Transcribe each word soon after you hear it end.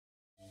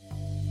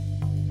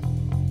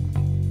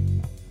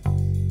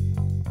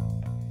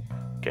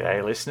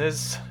G'day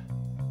listeners,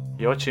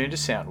 you're tuned to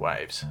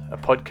Soundwaves, a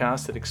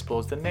podcast that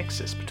explores the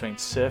nexus between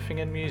surfing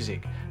and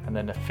music and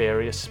the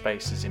nefarious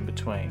spaces in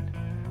between.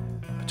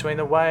 Between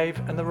the wave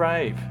and the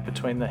rave,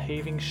 between the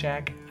heaving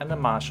shack and the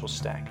Marshall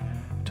stack,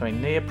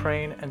 between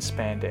neoprene and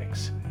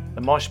spandex,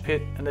 the mosh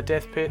pit and the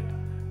death pit,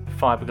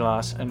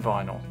 fiberglass and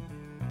vinyl,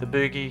 the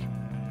boogie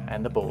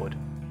and the board,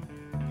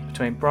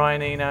 between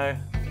Brian Eno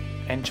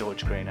and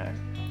George Greeno.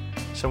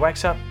 So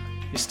wax up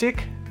your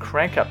stick,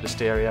 crank up the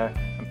stereo,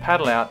 and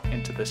paddle out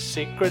into the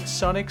secret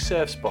sonic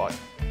surf spot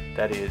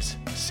that is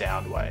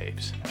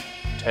Soundwaves.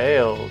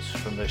 Tales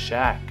from the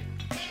shack,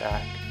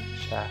 shack,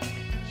 shack,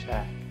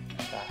 shack,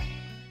 shack.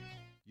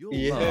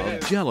 You'll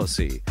love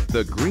Jealousy,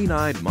 the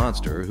green-eyed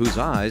monster whose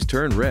eyes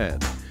turn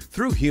red.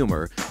 Through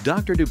humor,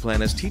 Dr.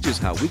 Duplantis teaches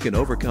how we can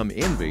overcome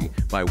envy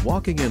by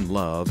walking in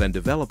love and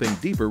developing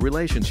deeper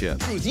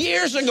relationships.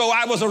 Years ago,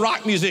 I was a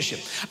rock musician.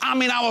 I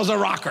was a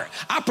rocker.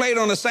 I played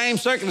on the same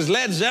circuit as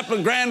Led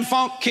Zeppelin, Grand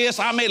Funk, Kiss.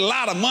 I made a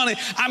lot of money.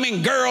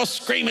 Girls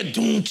screaming.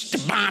 Yet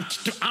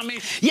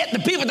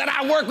the people that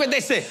I work with, they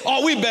say,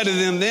 oh, we better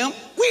than them.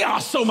 We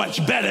are so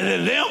much better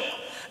than them.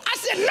 I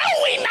said, no,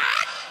 we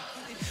not.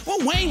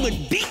 Well, Wayne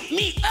would beat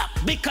me up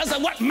because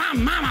of what my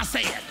mama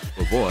said.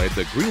 Avoid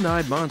the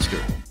green-eyed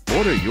monster.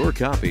 Order your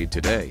copy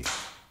today.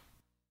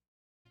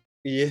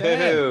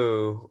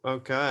 Yo,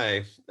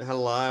 okay.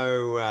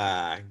 Hello.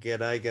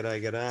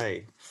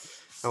 G'day.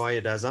 How are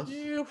you, Dazza?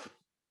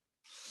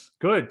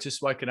 Good,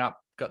 just woken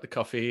up, got the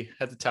coffee,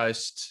 had the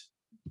toast,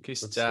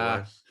 kissed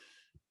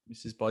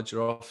Mrs.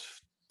 Bodger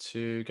off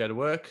to go to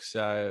work,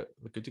 so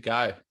we're good to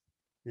go.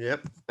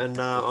 Yep,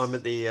 and I'm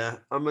at the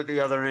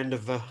other end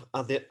of a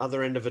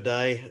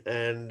day,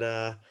 and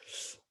the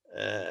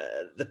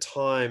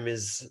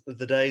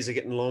days are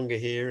getting longer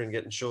here and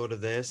getting shorter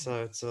there,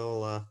 so it's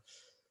all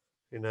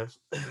And the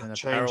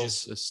changes.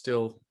 barrels are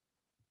still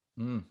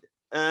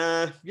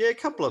A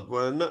couple of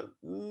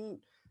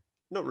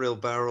not real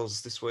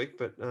barrels this week,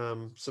 but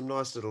some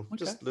nice little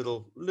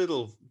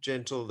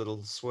gentle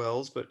little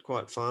swells, but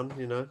quite fun.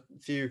 A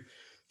few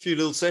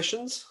little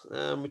sessions,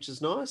 which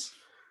is nice.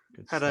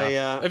 good Had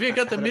stuff. Have you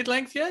got the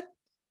mid-length yet?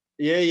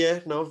 Yeah.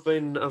 No, I've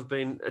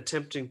been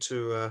attempting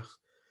to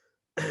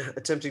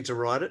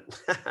write it.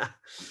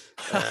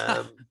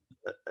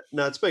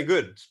 No, it's been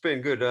good.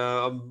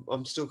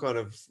 I'm still kind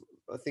of.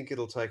 I think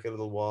it'll take a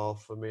little while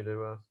for me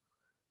to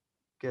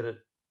get it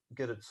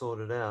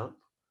sorted out.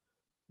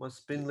 My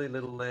spindly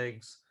little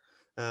legs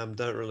don't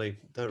really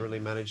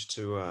manage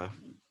to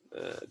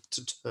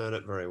turn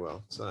it very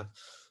well. So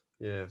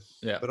yeah.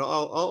 But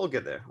I'll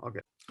get there.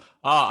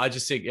 I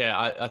just think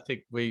I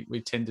think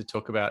we tend to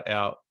talk about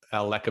our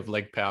lack of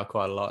leg power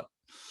quite a lot.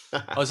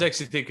 I was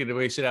actually thinking that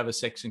we should have a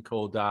section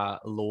called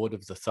Lord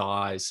of the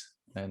Thighs,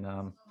 and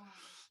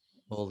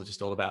all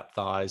about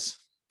thighs.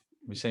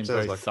 We seem Sounds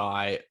very like-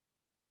 thigh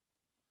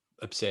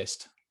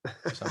obsessed.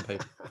 For some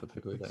people,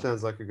 who don't.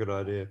 Sounds like a good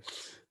idea.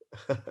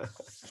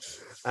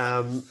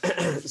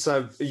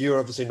 So you're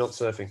obviously not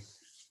surfing.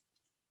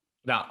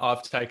 No,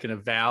 I've taken a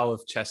vow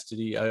of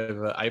chastity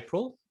over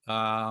April.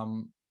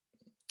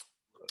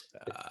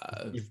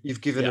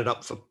 You've given it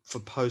up for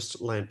post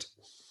Lent.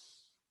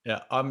 Yeah,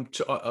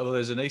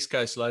 there's an East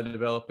Coast load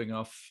developing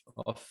off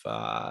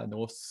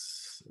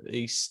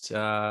northeast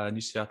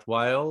New South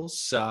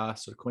Wales,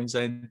 sort of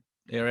Queensland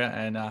area,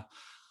 and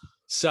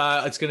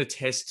so it's going to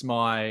test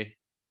my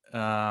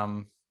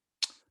vow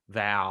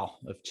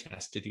of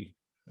chastity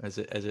as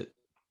it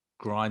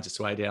grinds its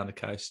way down the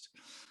coast,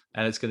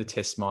 and it's going to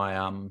test my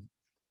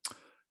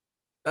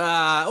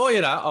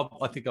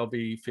I think I'll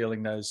be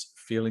feeling those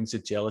feelings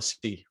of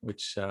jealousy,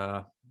 which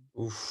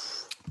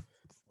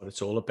what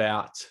it's all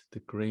about, the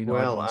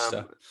green-eyed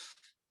monster.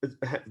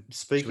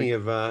 Speaking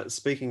of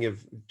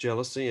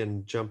jealousy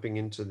and jumping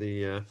into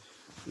the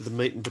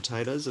meat and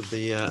potatoes of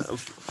the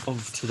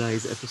of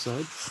today's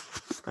episode,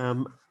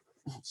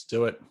 Let's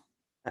do it.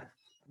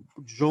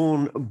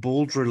 Jean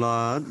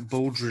Baudrillard,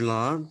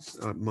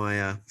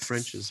 my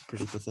French is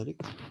pretty pathetic,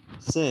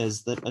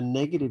 says that a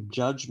negative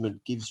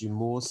judgment gives you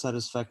more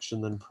satisfaction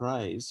than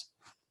praise,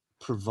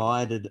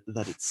 provided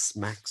that it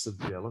smacks of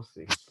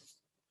jealousy.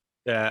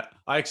 Yeah,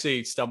 I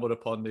actually stumbled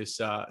upon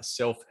this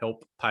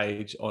self-help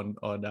page on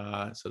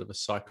sort of a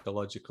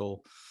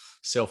psychological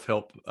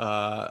self-help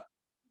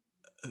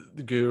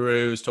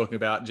guru who's talking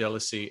about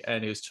jealousy,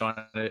 and he was trying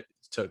to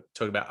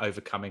talk about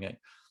overcoming it.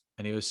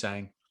 And he was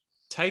saying,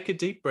 take a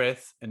deep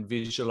breath and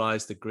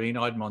visualize the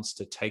green-eyed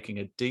monster taking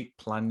a deep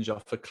plunge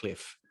off a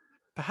cliff.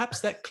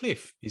 Perhaps that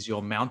cliff is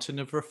your mountain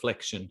of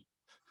reflection.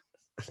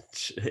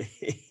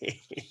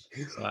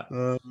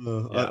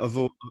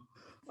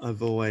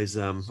 I've always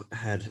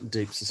had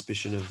deep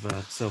suspicion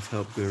of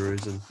self-help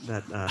gurus, and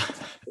that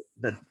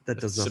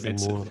does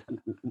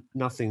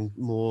nothing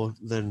more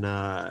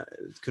than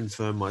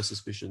confirm my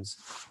suspicions.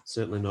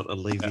 Certainly not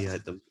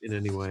alleviate them in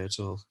any way at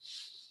all.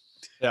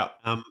 Yeah.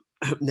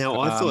 Now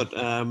I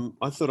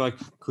thought I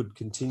could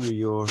continue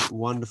your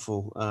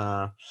wonderful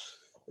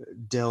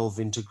delve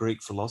into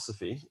Greek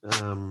philosophy.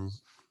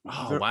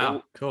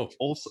 Wow, cool.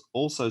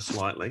 Also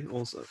slightly.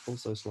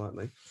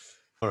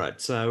 All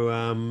right.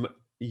 So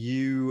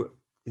you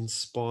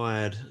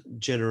inspired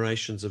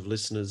generations of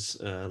listeners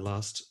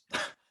last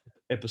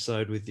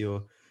episode with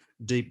your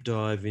deep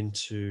dive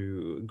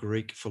into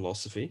Greek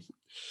philosophy.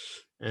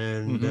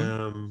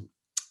 And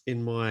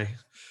in my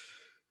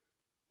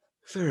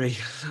very,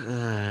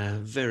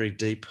 very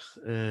deep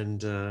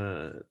and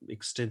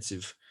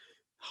extensive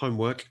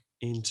homework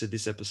into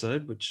this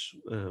episode, which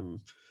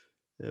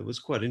was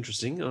quite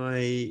interesting,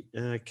 I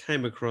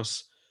came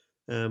across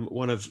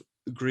one of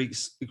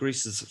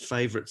Greece's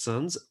favourite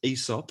sons,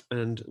 Aesop,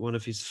 and one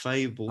of his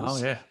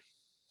fables. Oh, yeah.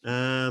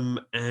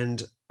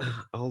 And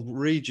I'll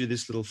read you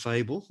this little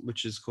fable,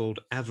 which is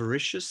called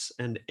Avaricious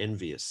and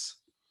Envious.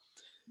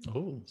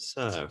 Oh.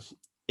 So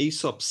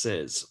Aesop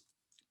says,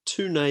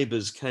 2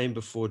 neighbors came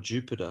before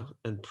Jupiter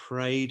and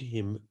prayed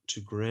him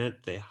to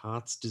grant their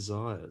heart's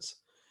desires.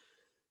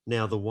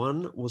 Now the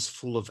one was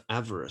full of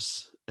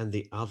avarice and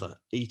the other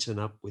eaten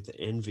up with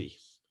envy.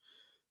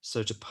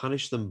 So to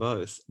punish them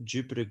both,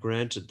 Jupiter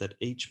granted that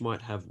each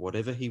might have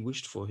whatever he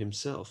wished for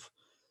himself,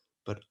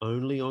 but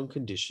only on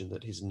condition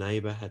that his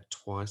neighbor had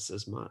twice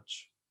as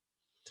much.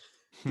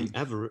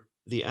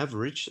 The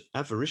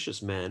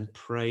avaricious man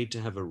prayed to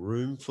have a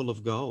room full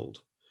of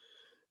gold.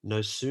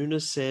 No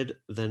sooner said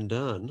than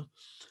done,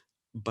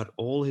 but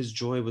all his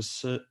joy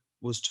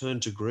was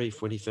turned to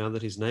grief when he found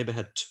that his neighbor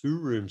had 2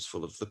 rooms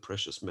full of the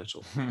precious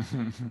metal.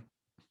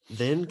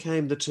 Then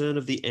came the turn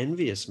of the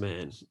envious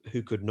man,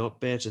 who could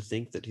not bear to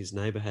think that his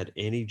neighbor had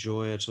any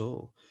joy at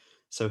all.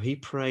 So he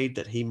prayed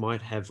that he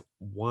might have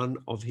one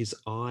of his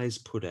eyes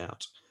put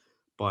out,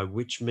 by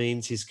which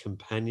means his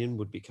companion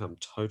would become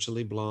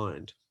totally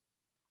blind.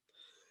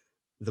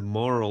 The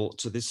moral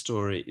to this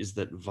story is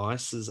that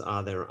vices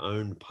are their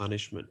own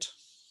punishment.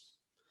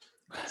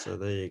 So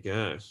there you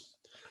go.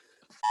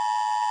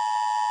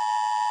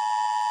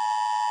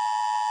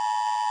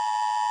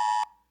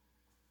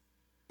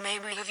 May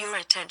we have your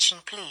attention,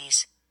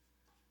 please?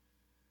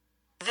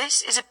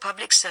 This is a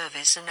public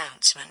service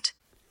announcement.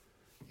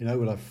 You know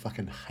what I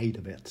fucking hate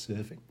about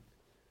surfing?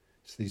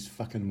 It's these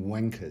fucking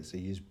wankers who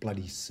use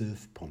bloody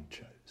surf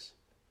ponchos.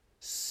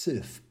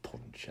 Surf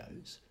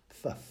ponchos?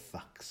 For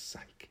fuck's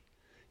sake.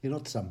 You're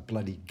not some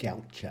bloody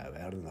gaucho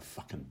out in the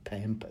fucking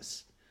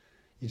pampas.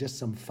 You're just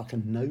some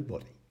fucking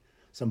nobody.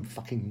 Some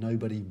fucking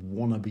nobody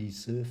wannabe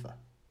surfer.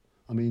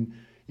 I mean,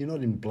 you're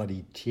not in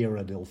bloody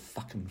Tierra del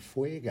fucking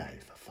Fuego,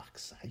 for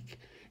fuck's sake.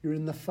 You're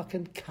in the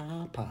fucking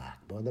car park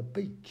by the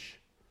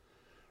beach.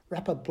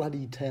 Wrap a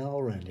bloody towel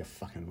around your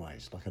fucking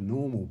waist like a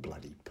normal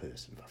bloody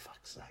person, for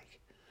fuck's sake.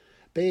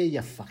 Bare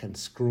your fucking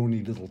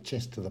scrawny little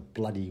chest to the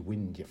bloody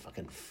wind, you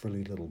fucking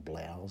frilly little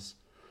blouse.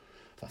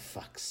 For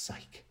fuck's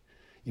sake.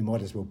 You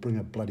might as well bring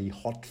a bloody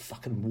hot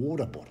fucking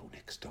water bottle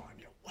next time,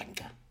 you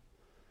wanker.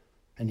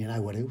 And you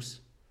know what else?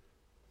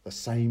 The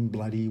same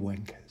bloody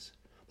wankers.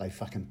 They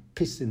fucking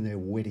piss in their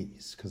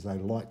wetties because they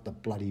like the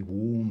bloody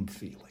warm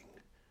feeling.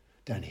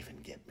 Don't even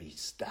get me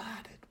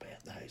started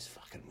about those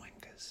fucking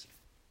wankers.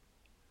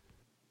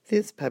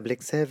 This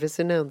public service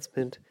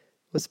announcement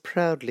was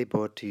proudly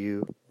brought to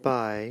you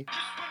by...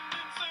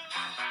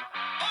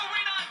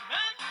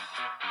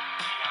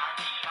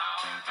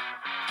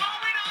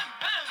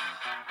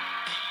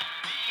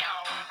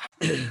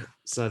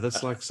 So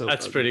that's like so.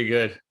 That's pretty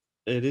good.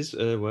 It is.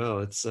 Well,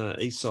 it's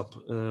Aesop,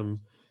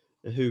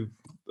 who,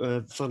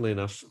 funnily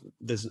enough,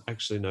 there's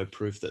actually no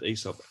proof that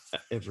Aesop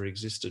ever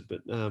existed,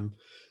 but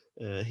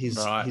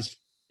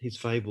his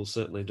fables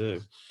certainly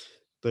do.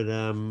 But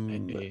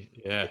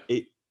yeah,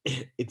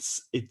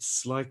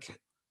 it's like,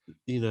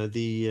 you know,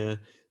 the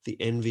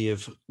envy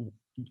of,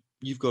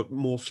 you've got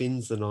more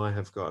fins than I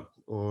have got,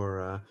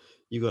 or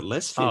you've got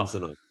less fins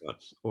than I've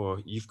got,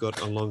 or you've got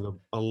a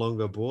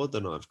longer board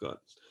than I've got,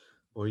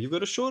 or you've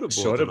got a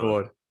shorter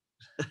board.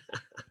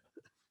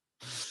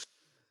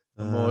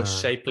 A more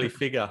shapely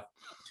figure.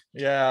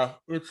 Yeah,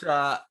 it's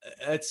like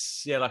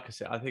I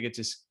said, I think it's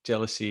just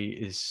jealousy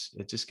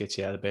it just gets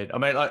you out of bed. I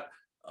mean, like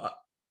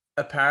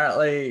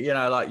apparently, you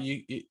know, like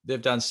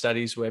they've done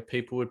studies where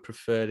people would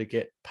prefer to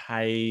get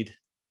paid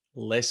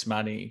less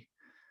money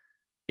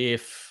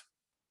if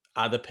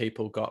other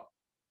people got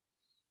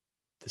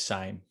the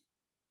same.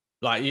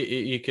 Like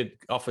you could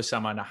offer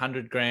someone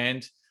 100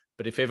 grand,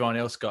 but if everyone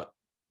else got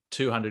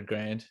 200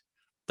 grand,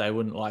 they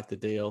wouldn't like the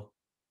deal.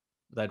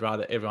 They'd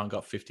rather everyone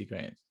got 50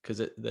 grand because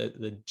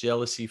the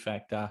jealousy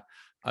factor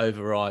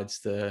overrides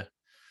the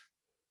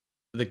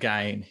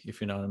gain, if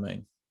you know what I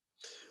mean.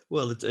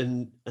 Well, it's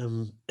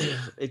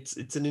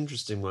an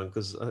interesting one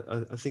because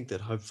I think that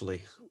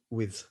hopefully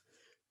with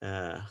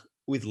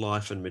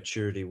life and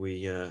maturity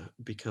we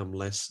become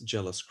less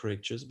jealous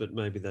creatures, but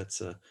maybe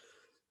that's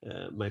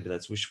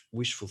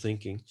wishful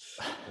thinking.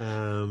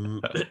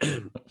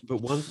 But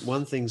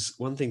one thing's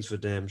for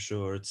damn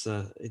sure. It's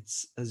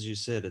as you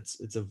said,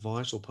 it's a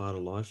vital part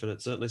of life, and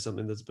it's certainly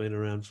something that's been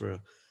around for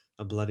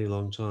a bloody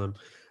long time.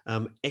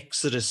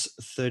 Exodus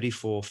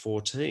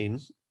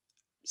 34:14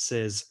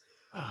 says,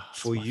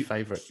 "For you,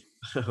 favorite,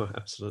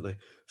 absolutely.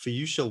 For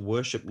you shall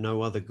worship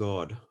no other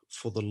god,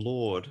 for the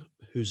Lord,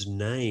 whose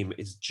name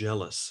is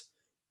jealous,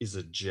 is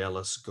a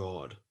jealous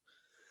God."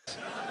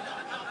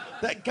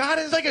 That God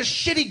is like a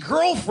shitty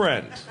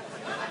girlfriend.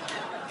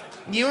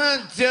 You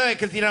won't do it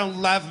because you don't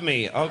love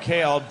me.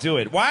 Okay, I'll do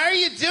it. Why are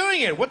you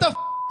doing it? What the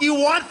do you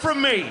want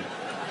from me?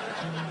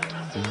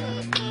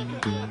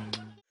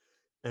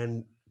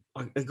 And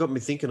it got me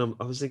thinking.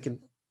 I was thinking,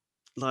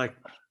 like,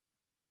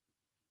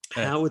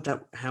 how would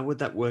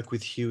that work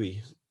with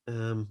Huey?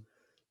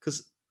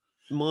 Because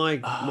my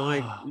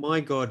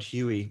God,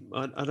 Huey,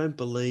 I don't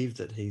believe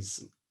that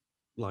he's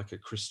like a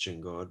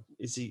Christian God.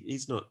 Is he?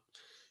 He's not.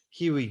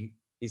 Huey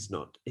is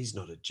not. He's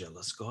not a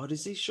jealous God,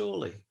 is he?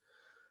 Surely.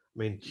 I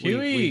mean,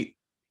 Huey.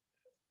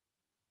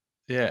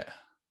 Yeah.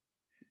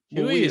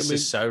 Huey is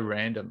just so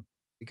random.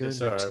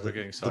 Sorry, we're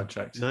getting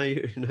sidetracked. No,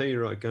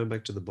 you're right. Going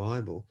back to the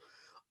Bible,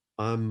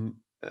 obviously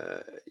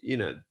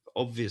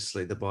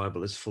the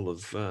Bible is full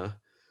of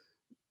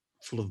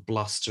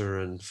bluster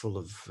and full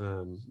of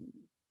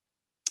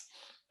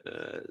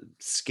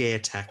scare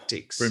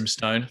tactics,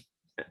 brimstone,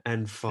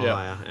 and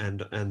fire,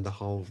 and the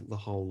whole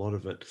lot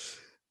of it.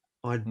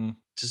 I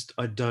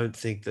don't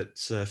think that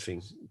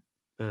surfing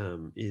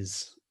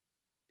is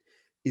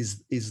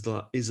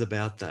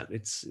about that.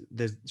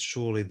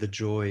 Surely the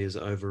joy is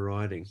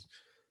overriding.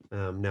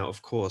 Now,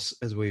 of course,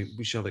 as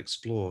we shall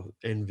explore,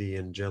 envy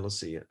and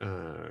jealousy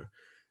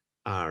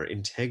are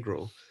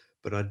integral,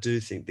 but I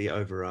do think the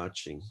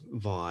overarching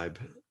vibe,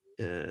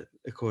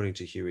 according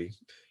to Huey,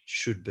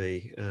 should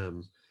be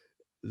the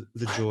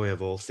joy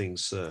of all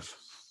things surf.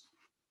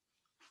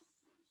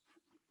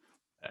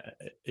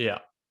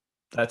 Yeah,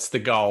 that's the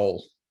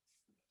goal.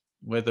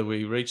 Whether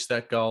we reach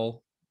that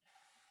goal,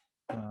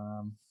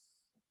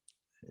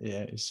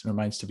 it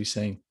remains to be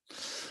seen.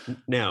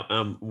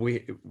 Now, we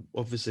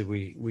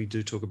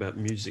do talk about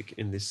music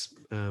in this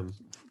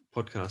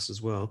podcast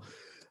as well,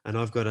 and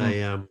I've got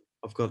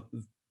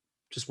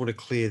just want to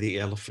clear the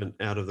elephant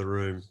out of the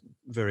room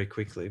very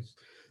quickly,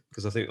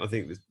 because I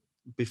think that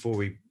before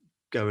we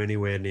go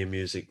anywhere near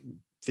music,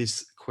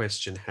 this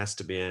question has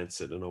to be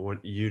answered, and I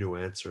want you to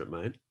answer it,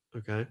 mate.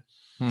 Okay.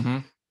 Mm-hmm.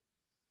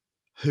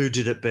 Who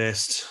did it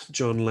best,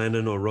 John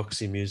Lennon or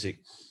Roxy Music?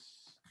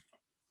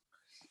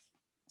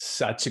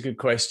 Such a good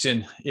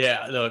question.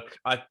 Yeah, look,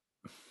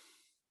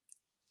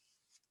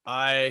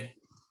 I'm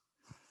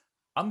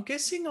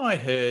guessing I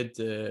heard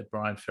the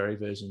Brian Ferry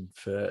version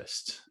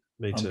first.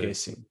 Me too. I'm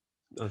guessing.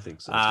 I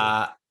think so.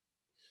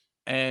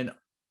 And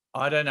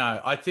I don't know.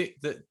 I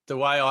think that the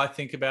way I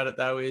think about it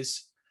though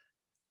is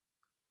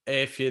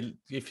if you're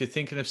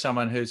thinking of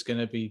someone who's going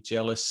to be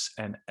jealous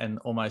and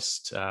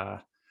almost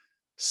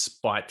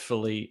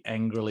spitefully,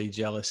 angrily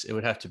jealous, it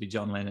would have to be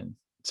John Lennon.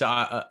 So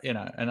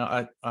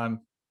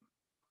I'm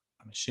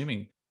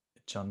assuming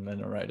John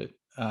Lennon wrote it.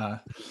 Yeah,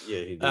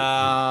 he did.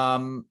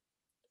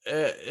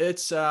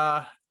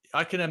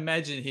 I can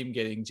imagine him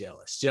getting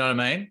jealous. Do you know what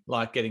I mean?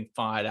 Like getting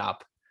fired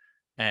up,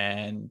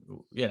 and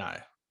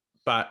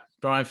but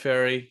Brian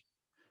Ferry,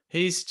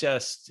 his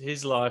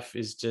life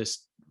is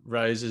just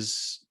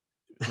roses,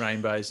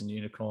 rainbows, and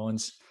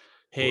unicorns.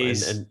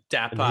 He's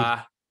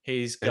dapper.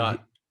 He's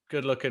got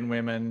good-looking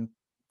women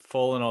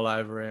falling all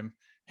over him.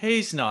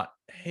 He's not.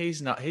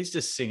 He's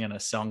just singing a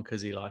song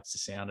because he likes the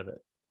sound of it.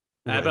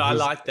 But I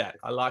like that.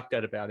 I like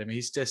that about him.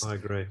 He's just. I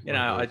agree.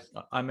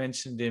 I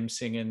mentioned him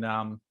singing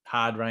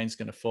 "Hard Rain's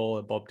Gonna Fall,"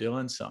 a Bob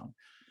Dylan song.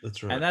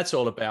 That's right. And that's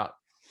all about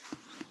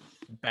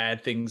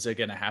bad things are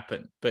going to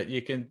happen. But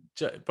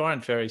Brian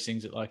Ferry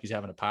sings it like he's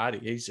having a party.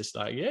 He's just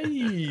like,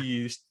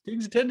 "Yay,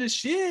 things are turning to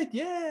shit."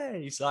 Yeah,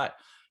 he's like,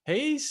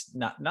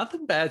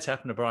 nothing bad's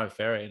happened to Brian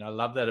Ferry, and I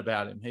love that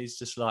about him. He's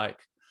just like,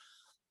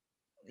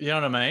 you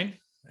know what I mean?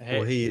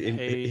 Well,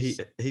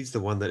 he's the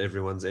one that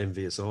everyone's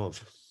envious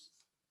of.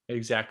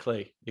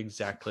 Exactly. And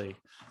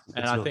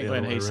I think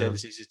when he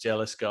says he's a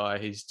jealous guy,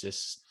 he's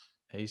just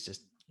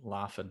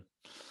laughing.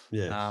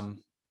 Yeah.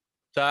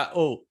 I'm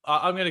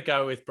going to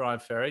go with Brian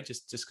Ferry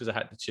just because I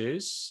had to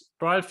choose.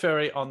 Brian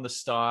Ferry on the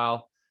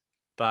style,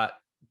 but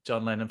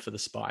John Lennon for the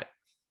spite.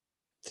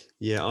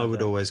 Yeah, I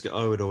would always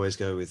go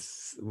with.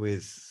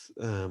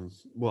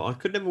 Well, I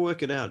could never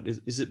work it out.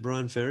 Is it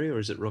Brian Ferry or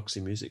is it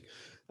Roxy Music?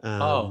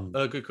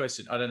 Good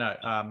question. I don't know.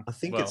 I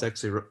think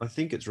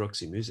it's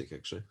Roxy Music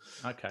actually.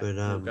 Okay, but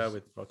we'll go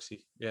with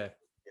Roxy. Yeah,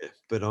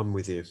 but I'm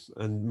with you,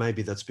 and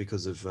maybe that's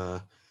because of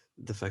the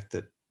fact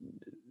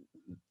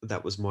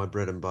that was my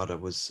bread and butter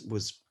was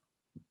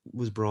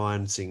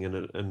Brian singing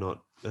it and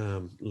not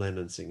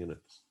Lennon singing it.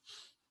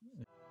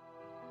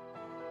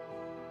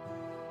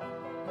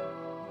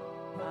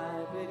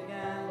 I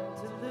began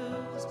to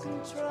lose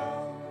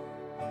control.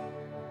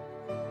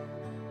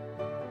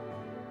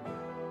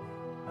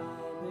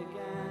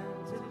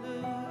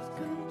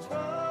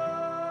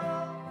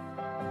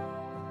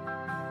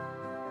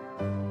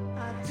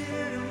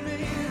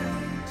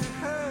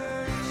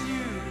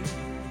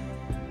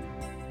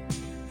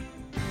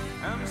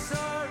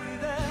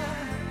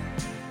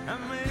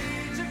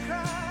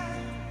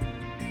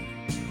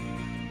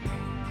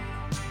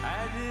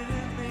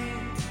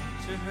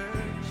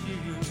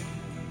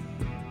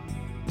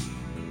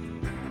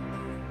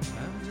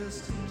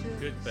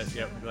 Good, but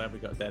yeah, I'm glad we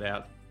got that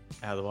out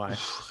of the way.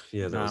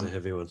 Yeah, that was a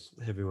heavy one.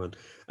 Heavy one.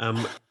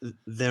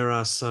 There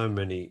are so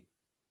many.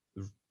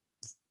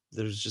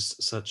 There's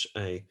just such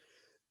a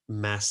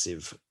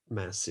massive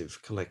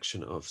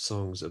collection of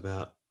songs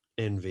about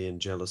envy and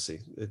jealousy.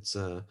 It's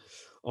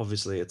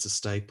obviously it's a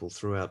staple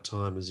throughout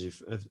time, as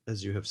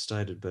you have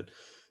stated. But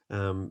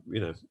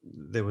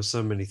there were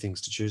so many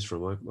things to choose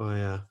from.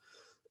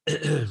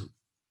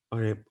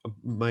 I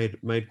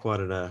made quite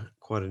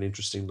an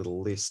interesting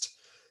little list.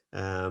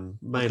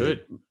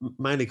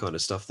 Mainly kind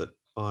of stuff that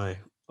I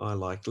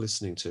liked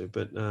listening to,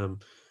 but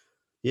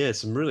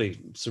some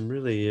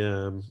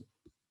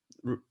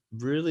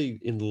really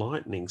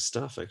enlightening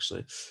stuff,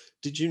 actually.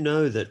 Did you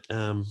know that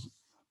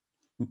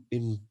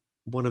in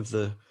one of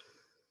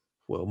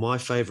my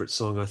favorite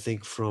song, I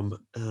think, from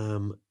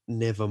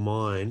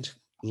Nevermind,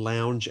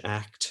 Lounge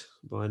Act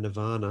by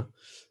Nirvana,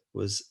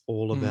 was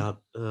all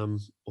about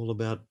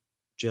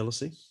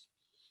jealousy?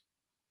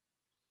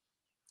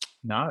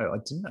 No, I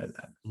didn't know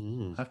that.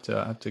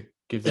 I have to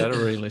give that a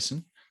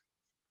re-listen.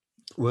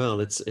 Well,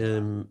 it's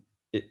one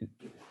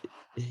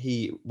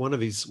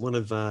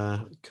of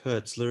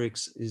Kurt's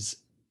lyrics is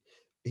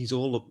he's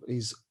all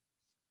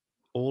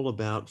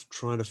about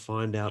trying to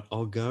find out.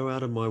 I'll go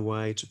out of my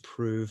way to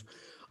prove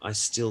I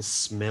still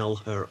smell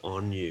her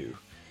on you,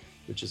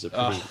 which is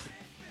a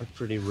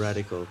pretty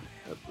radical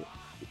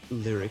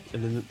lyric.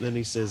 And then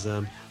he says,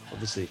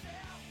 obviously,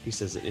 he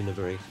says it in a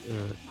very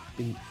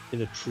in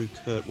a true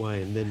Kurt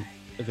way, and then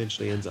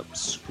eventually ends up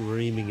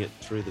screaming it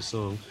through the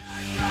song.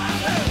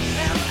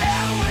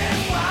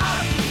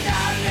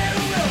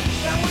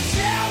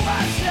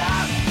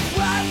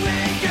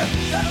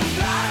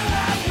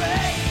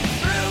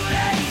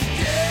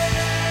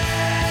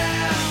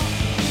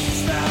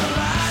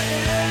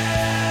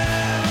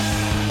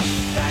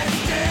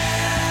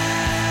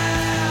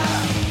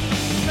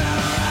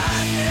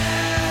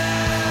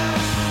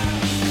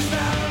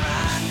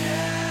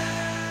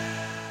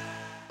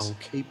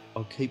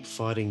 I'll keep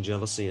fighting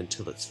jealousy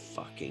until it's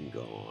fucking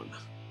gone.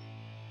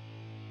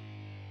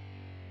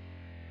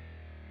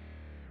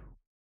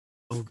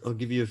 I'll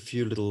give you a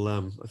few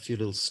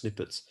little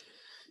snippets.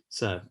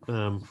 So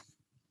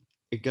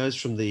it goes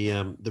from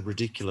the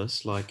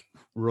ridiculous, like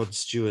Rod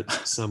Stewart.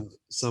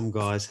 Some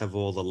guys have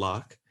all the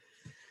luck.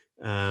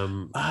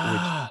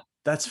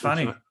 That's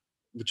funny.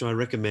 Which I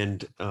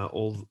recommend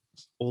all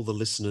the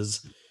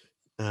listeners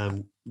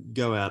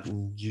go out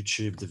and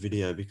YouTube the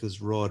video,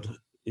 because Rod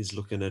is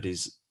looking at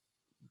his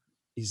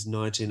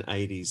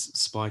 1980s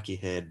spiky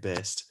haired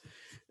best,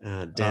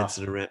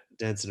 dancing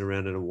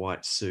around in a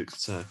white suit,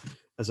 so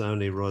as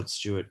only Rod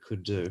Stewart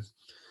could do.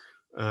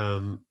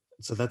 So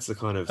that's the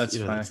kind of that's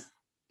the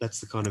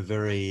kind of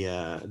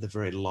the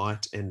very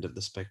light end of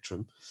the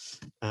spectrum.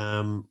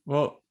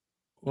 Well,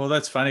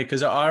 that's funny,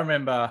 because I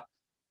remember,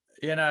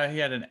 he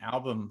had an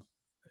album.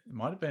 It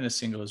might have been a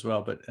single as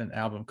well, but an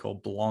album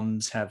called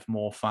Blondes Have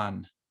More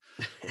Fun.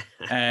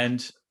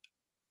 And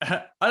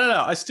I don't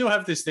know, I still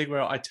have this thing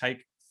where I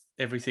take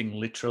everything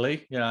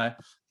literally,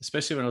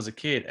 especially when I was a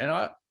kid. And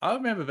I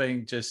remember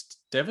being just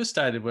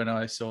devastated when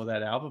I saw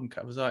that album.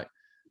 I was like,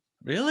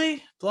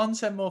 really?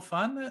 Blondes have more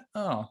fun?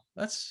 Oh,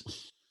 that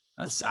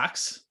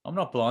sucks. I'm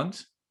not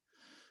blonde.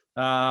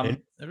 Really?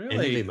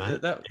 Envy, mate.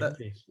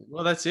 Envy.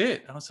 Well, that's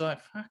it. I was like,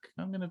 fuck,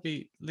 I'm going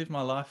to live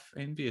my life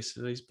envious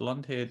of these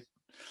blonde-haired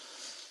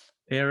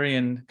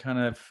Aryan kind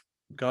of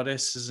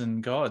goddesses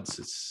and gods.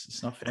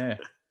 It's not fair.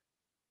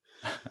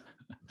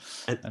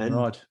 and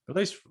Rod, at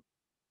least,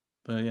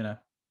 but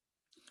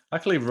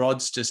luckily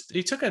Rod's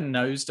he took a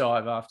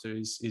nosedive after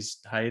his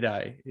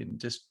heyday and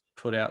just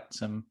put out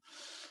some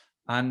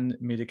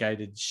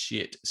unmitigated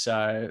shit.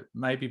 So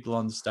maybe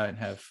blondes don't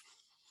have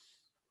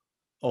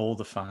all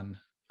the fun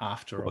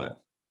after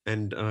all.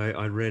 And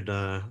I read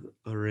at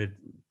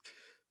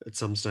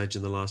some stage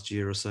in the last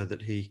year or so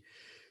that he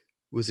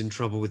was in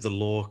trouble with the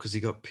law because he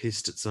got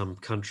pissed at some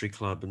country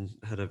club and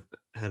had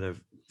a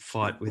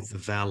fight with the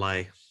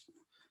valet.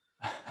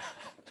 I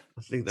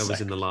think that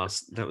was in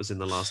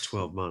the last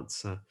 12 months.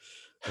 So,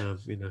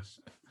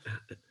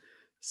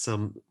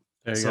 some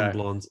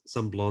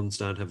blondes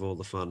don't have all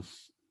the fun.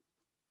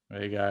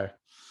 There you go.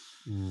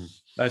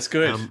 That's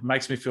good.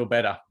 Makes me feel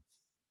better.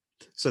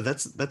 So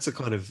that's the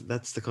kind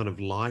of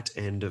light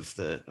end of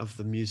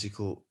the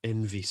musical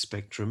envy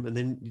spectrum, and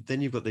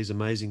then you've got these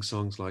amazing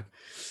songs like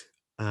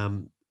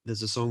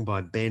there's a song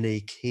by Ben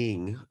E.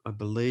 King. I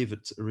believe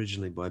it's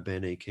originally by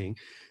Ben E. King.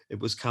 It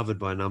was covered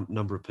by a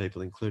number of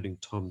people, including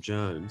Tom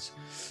Jones,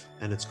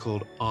 and it's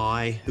called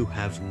 "I Who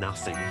Have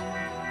Nothing."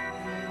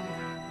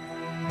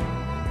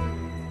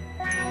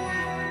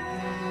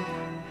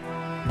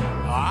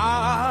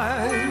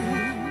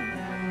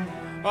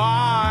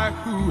 I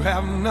who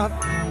have nothing,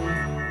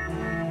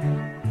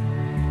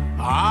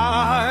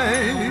 I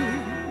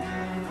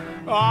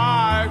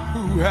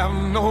who have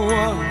no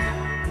one,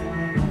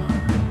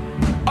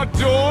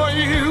 adore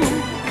you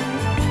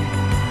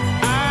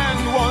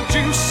and want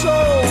you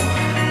so.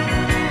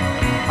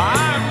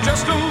 I'm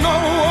just a no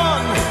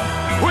one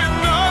with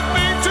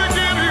nothing to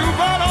give you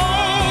but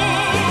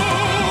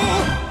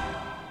all.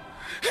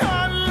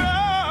 I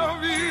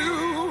love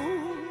you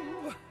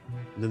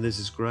And then there's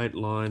this great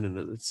line, and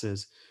it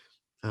says,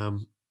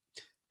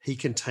 he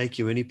can take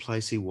you any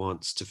place he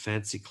wants, to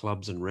fancy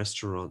clubs and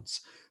restaurants,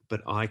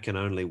 but I can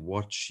only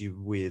watch you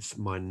with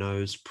my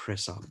nose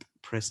pressed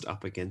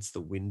up against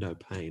the window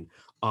pane.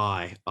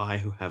 I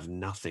who have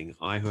nothing,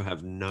 I who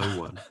have no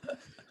one,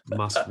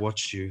 must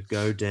watch you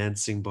go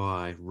dancing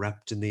by,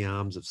 wrapped in the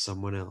arms of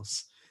someone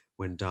else,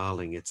 when,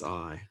 darling, it's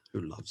I who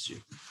loves you.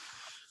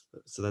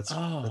 So that's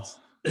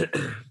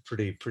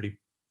pretty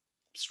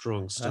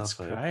strong stuff.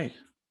 That's great.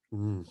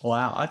 Mm.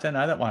 Wow, I don't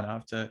know that one. I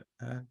have to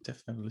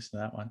definitely listen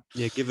to that one.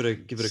 Yeah, give it a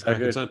So crack.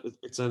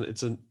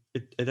 good.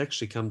 It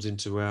actually comes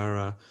into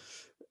our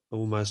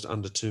almost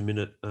under 2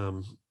 minute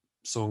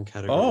song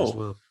category as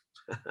well.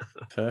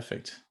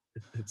 Perfect.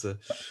 It's a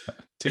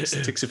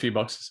ticks a few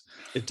boxes.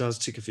 It does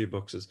tick a few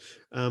boxes.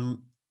 Yeah,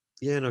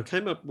 and I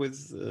came up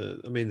with.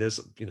 I mean, there's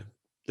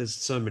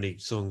so many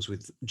songs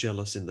with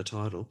 "jealous" in the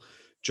title.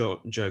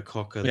 Joe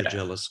Cocker,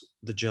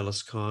 the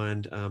jealous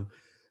kind.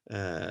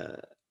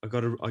 I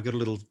got a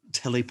little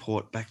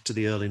teleport back to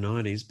the early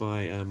 90s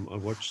by I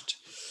watched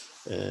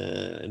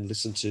and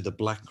listened to the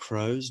Black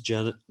Crowes,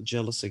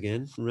 Jealous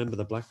Again. Remember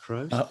the Black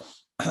Crowes? Oh,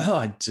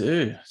 I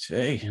do.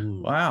 Gee,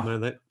 wow.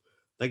 Man,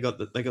 they got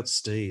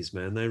steez,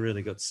 man. They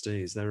really got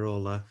steez. They're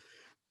all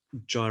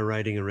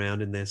gyrating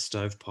around in their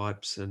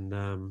stovepipes,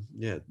 and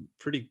yeah,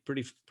 pretty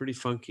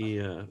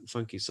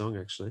funky song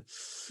actually.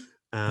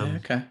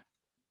 Okay.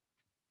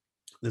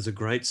 There's a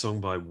great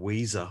song by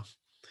Weezer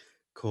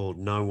called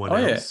 "No One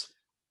Else."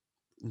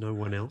 Yeah. No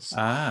One Else.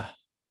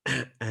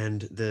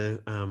 And the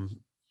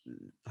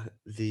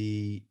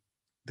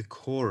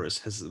chorus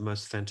has the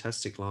most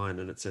fantastic line,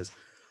 and it says,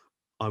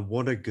 "I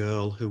want a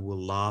girl who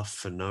will laugh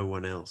for no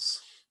one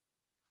else."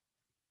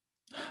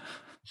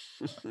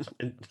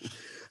 and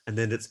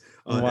then it's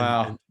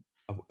wow.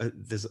 And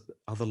there's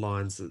other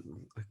lines that,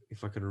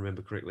 if I can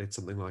remember correctly, it's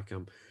something like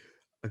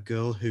a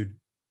girl who,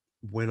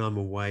 when I'm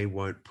away,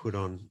 won't put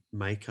on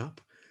makeup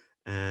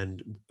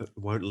and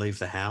won't leave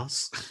the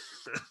house.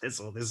 there's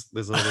all these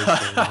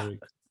lyrics. And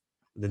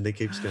then they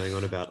keeps going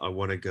on about, I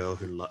want a girl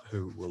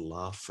who will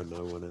laugh for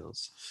no one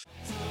else.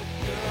 Who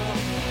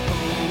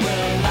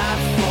will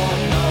laugh for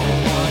no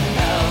one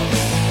else?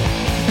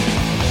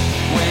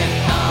 When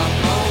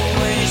I'm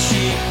away,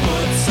 she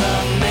puts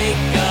her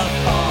makeup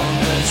on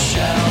the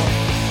shelf.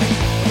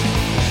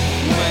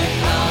 When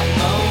I'm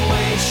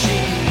away, she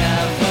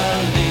never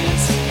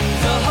leaves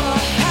the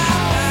house.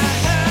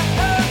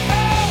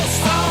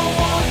 I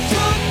want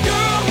a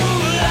girl who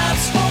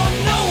laughs for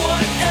no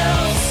one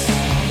else.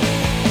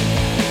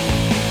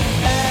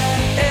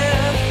 And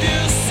if you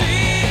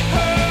see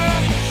her,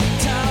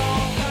 tell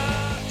her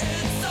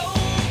it's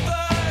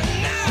over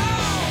now.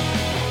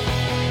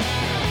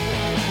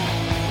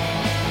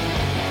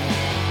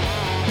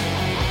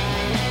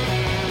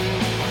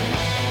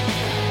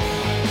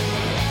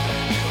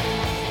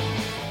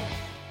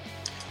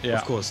 Yeah.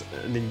 Of course,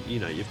 and then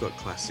you've got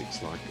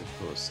classics like, of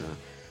course,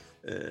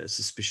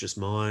 "Suspicious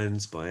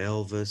Minds" by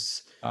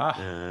Elvis.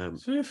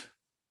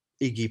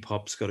 Iggy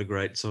Pop's got a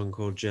great song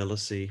called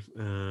 "Jealousy"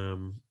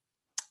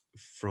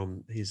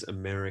 from his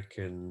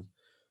American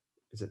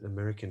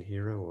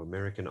Hero or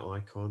American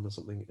Icon or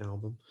something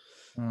album.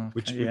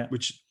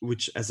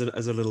 Which as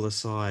a little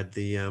aside,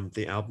 the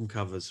album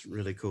cover's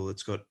really cool.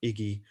 It's got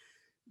Iggy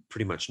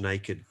pretty much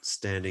naked,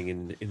 standing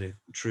in a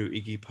true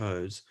Iggy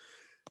pose,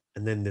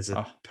 and then there's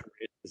a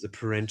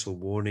parental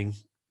warning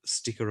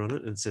sticker on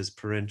it, and it says,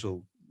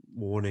 "Parental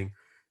warning,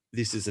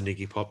 this is an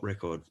Iggy Pop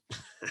record."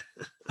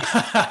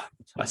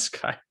 That's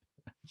great.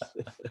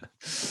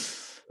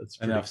 That's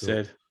enough cool.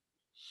 said.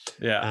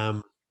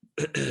 Yeah.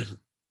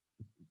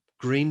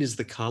 "Green is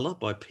the Color"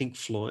 by Pink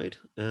Floyd.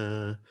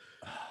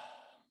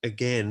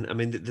 Again, I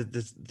mean,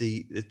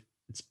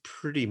 it's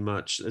pretty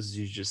much, as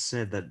you just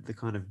said, that the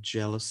kind of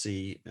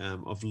jealousy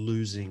of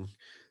losing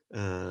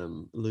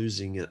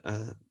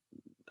a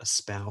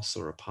spouse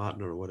or a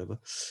partner or whatever.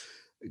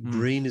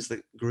 Green is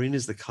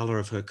the color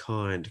of her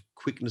kind.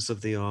 Quickness of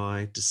the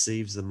eye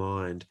deceives the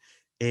mind.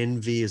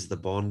 Envy is the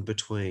bond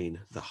between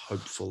the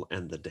hopeful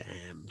and the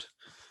damned.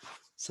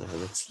 So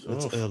that's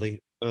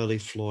early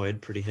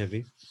Floyd, pretty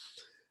heavy.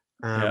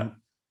 And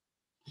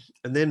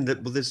then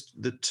there's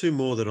the two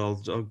more that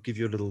I'll give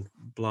you a little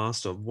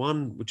blast of.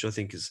 One, which I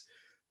think is,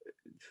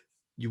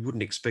 you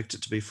wouldn't expect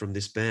it to be from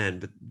this band,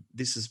 but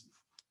this is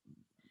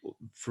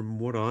from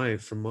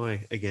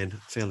my, again,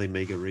 fairly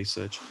meager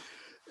research.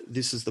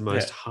 This is the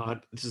most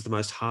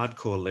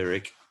hardcore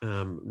lyric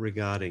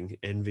regarding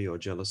envy or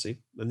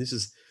jealousy, and this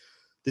is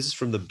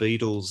from the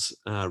Beatles'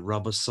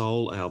 Rubber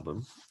Soul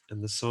album,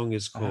 and the song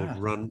is called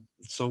 "Run."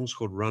 The song's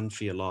called "Run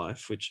for Your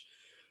Life," which,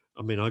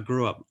 I mean, I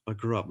grew up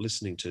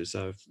listening to,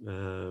 so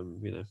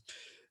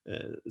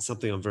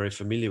something I'm very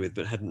familiar with,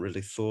 but hadn't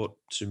really thought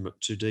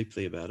too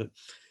deeply about it.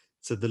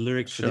 So the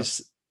lyric for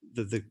this,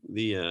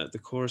 the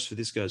chorus for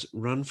this goes,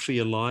 "Run for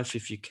your life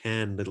if you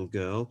can, little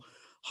girl.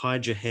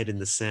 Hide your head in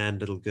the sand,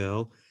 little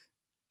girl.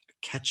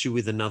 Catch you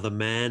with another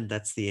man,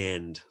 that's the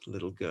end,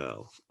 little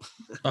girl."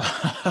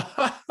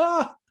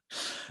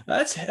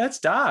 That's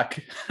dark.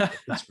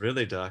 It's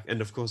really dark, and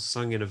of course,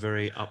 sung in a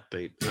very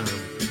upbeat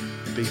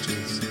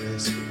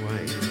Beatles-esque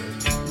way. You know?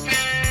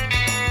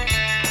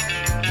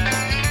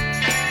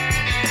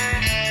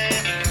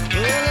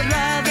 Well, I'd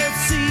rather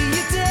see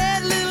you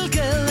dead, little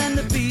girl, than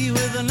to be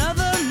with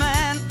another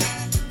man.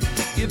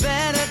 You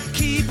better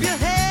keep your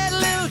head,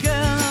 little girl,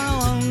 I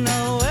won't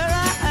know where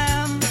I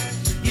am.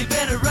 You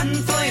better run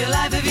for your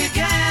life if you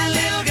can,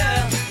 little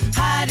girl.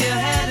 Hide your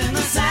head in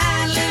the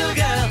sand, little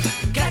girl.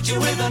 Catch you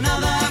with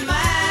another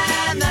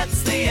man,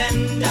 that's the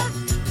end,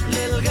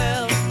 little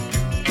girl.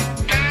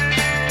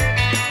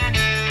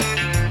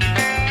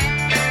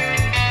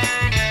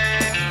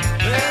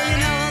 Well, you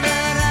know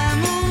that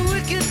I'm a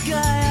wicked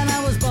guy, and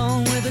I was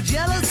born with a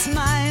jealous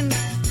mind,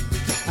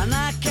 and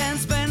I can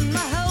spend my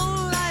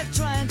whole life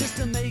trying just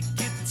to make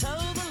it toe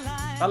the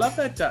line. I love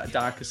that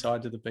darker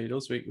side to the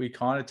Beatles. We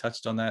kind of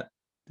touched on that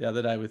the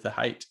other day with the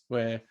hate,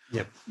 where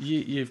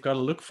you've got to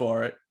look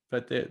for it,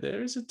 but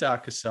there is a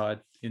darker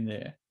side in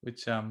there,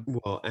 which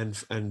well,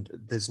 and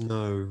there's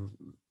no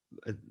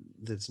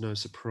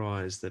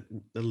surprise that,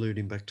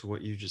 alluding back to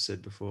what you just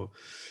said before,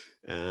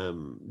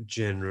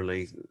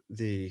 generally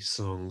the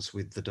songs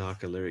with the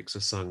darker lyrics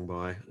are sung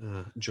by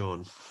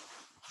John.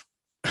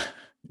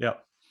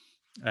 Yep,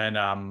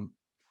 and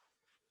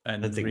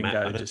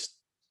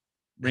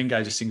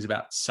Ringo just sings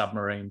about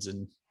submarines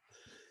and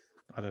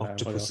I don't know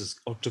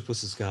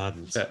octopus's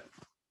gardens. Yeah.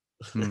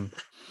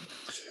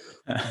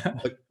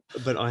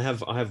 But I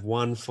have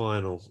one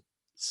final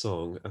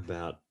song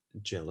about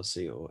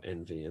jealousy or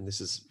envy, and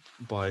this is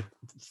by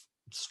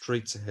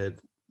Streets Ahead,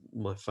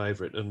 my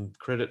favorite, and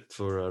credit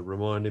for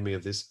reminding me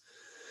of this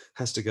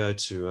has to go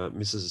to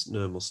Mrs.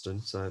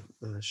 Nermelston, so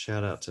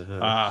shout out to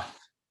her.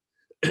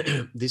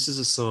 This is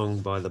a song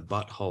by the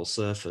Butthole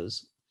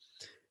Surfers,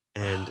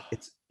 and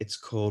it's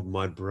called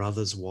My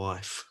Brother's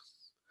Wife.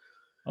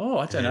 Oh,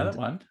 I don't know that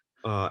one.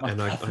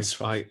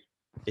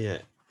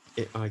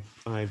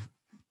 I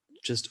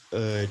just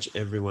urge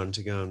everyone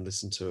to go and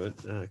listen to it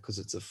because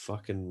it's a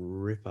fucking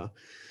rip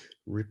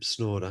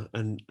snorter.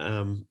 And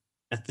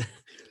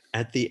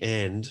at the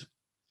end,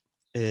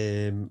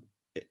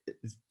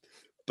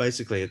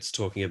 basically it's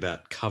talking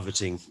about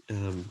coveting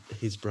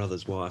his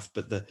brother's wife.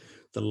 But the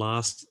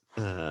last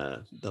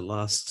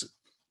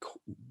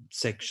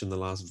section, the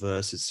last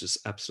verse is just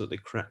absolutely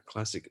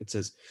classic. It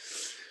says,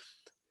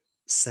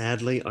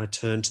 "Sadly, I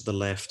turn to the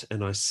left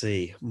and I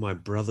see my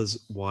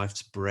brother's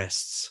wife's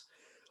breasts.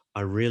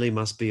 I really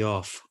must be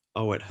off.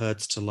 Oh, it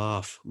hurts to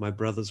laugh. My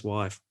brother's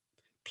wife.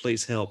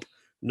 Please help.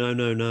 No,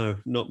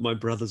 not my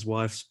brother's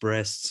wife's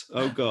breasts.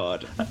 Oh,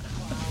 God."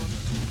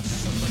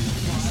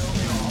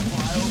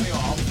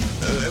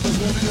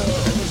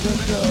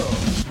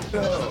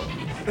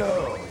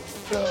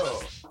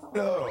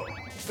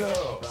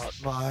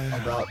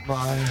 About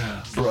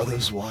my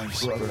brother's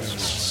wife's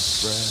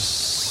breasts.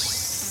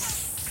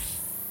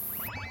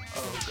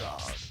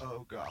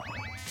 Oh God.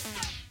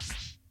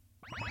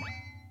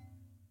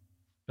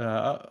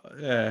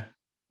 Yeah,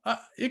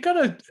 you got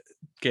to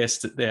guess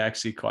that they're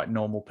actually quite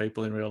normal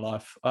people in real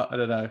life. I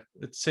don't know.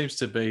 It seems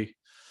to be.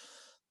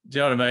 Do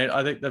you know what I mean?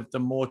 I think that the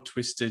more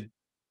twisted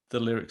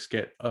the lyrics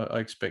get, I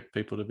expect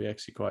people to be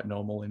actually quite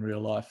normal in real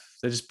life.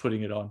 They're just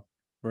putting it on.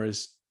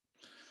 Whereas,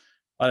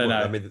 I don't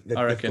know. I mean,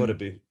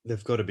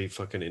 they've got to be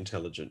fucking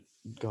intelligent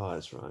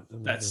guys, right? I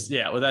mean, I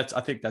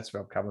think that's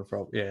where I'm coming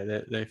from.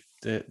 Yeah,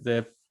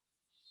 they're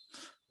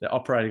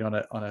operating on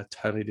a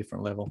totally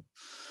different level.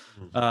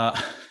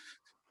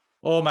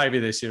 Or maybe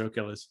they're serial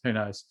killers. Who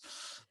knows?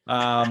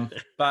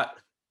 But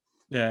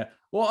yeah.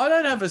 Well, I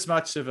don't have as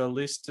much of a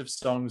list of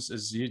songs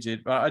as you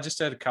did, but I just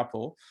had a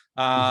couple.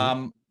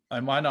 And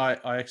one I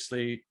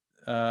actually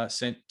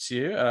sent to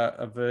you,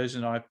 a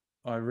version I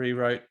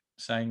rewrote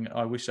saying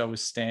I wish I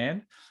was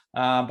Stan.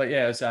 But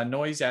yeah, it was a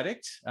Noise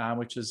Addict,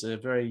 which is a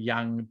very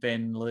young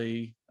Ben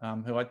Lee,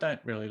 who I don't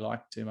really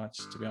like too much,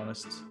 to be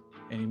honest,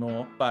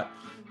 anymore. But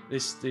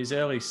his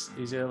early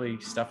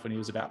stuff when he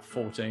was about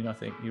 14, I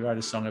think, he wrote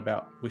a song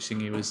about wishing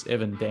he was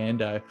Evan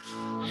Dando.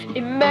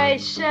 It may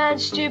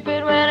sound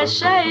stupid when I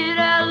say it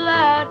out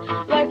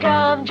loud, like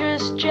I'm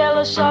just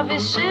jealous of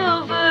his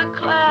silver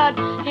cloud.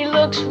 He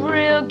looks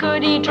real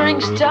good, he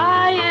drinks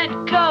Diet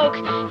Coke,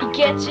 he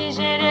gets his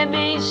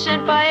enemies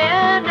sent by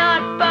air,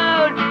 not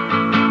boat.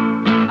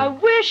 I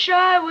wish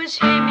I was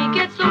him, he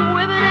gets the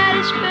women at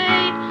his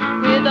feet.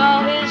 With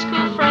all his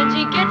cool friends,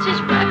 he gets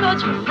his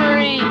records for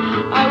free.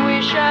 I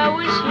wish I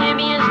was him,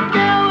 he has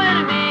no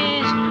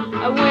enemies.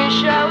 I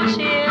wish I was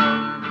him.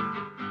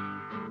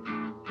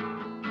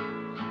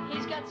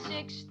 He's got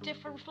 6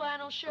 different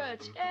flannel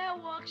shirts,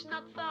 airwalks,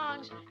 not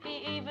thongs.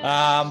 He even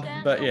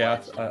but yeah,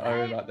 I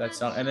really like that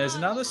song. And there's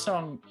another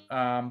song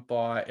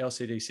by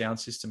LCD Sound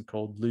System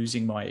called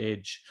 "Losing My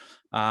Edge,"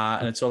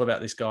 and it's all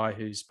about this guy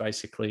who's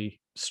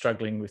basically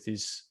struggling with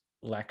his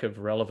lack of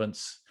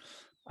relevance.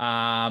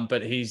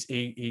 But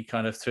he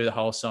kind of, through the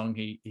whole song,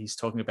 he's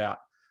talking about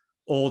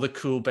all the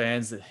cool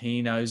bands that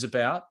he knows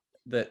about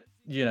that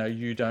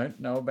you don't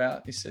know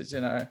about. He says,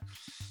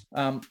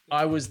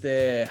 I was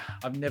there.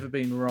 I've never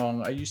been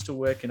wrong. I used to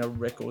work in a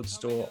record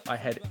store. I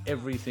had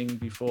everything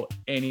before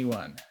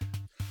anyone.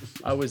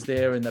 I was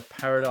there in the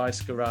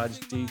Paradise Garage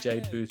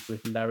DJ booth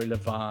with Larry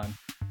Levan.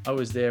 I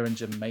was there in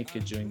Jamaica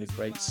during the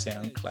great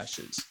sound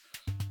clashes.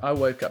 I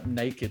woke up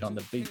naked on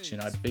the beach in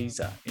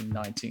Ibiza in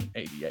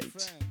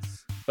 1988.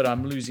 But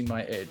I'm losing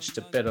my edge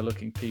to better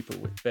looking people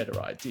with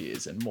better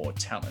ideas and more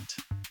talent.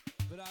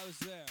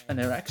 And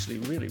they're actually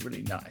really,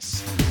 really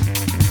nice.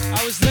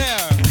 I was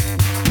there.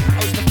 I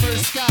was the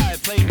first guy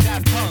playing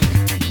Daft Punk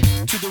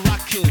to the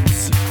Rock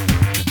Kids.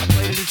 I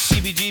played it at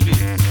CBGB.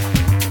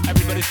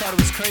 Everybody thought it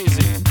was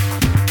crazy.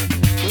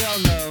 We all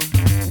know.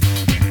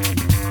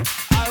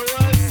 I was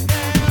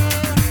there.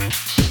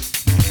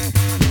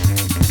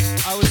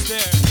 I was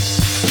there.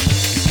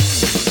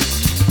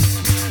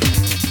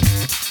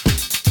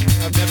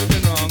 I've never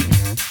been wrong.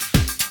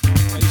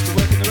 I used to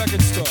work in the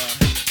record store.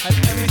 Had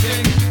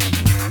everything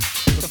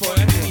before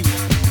anyone.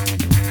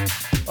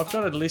 I've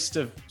got a list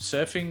of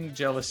surfing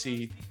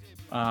jealousy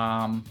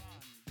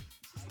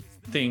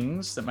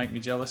things that make me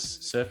jealous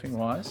surfing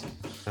wise.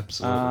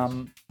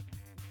 Absolutely.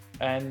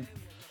 And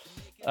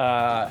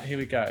here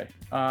we go.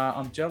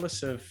 I'm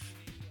jealous of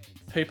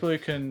people who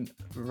can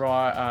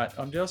ride.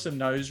 I'm jealous of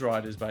nose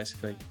riders,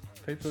 basically.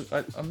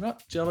 I'm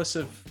not jealous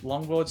of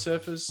longboard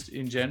surfers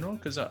in general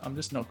because I'm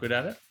just not good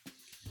at it.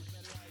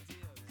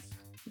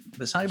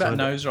 But something about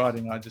nose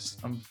riding,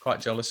 I'm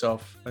quite jealous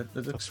of. It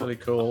looks really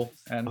cool,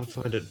 and I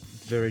find it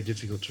very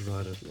difficult to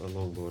ride a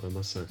longboard, I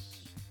must say.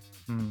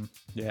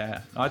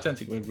 Yeah, I don't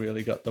think we've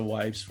really got the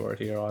waves for it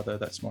here either.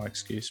 That's my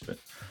excuse. But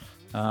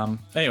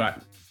anyway,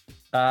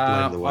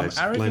 Blame the waves.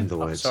 I'm arrogant. Blame the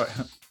waves. Sorry.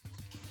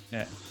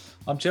 Yeah,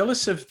 I'm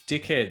jealous of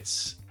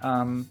dickheads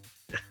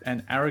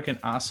and arrogant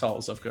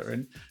assholes. I've got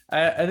written,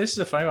 and this is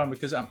a funny one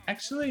because I'm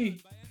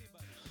actually.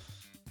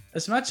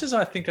 As much as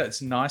I think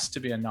it's nice to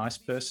be a nice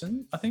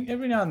person, I think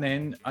every now and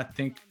then I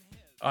think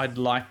I'd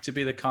like to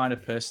be the kind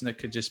of person that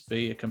could just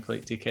be a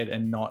complete dickhead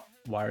and not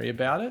worry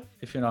about it,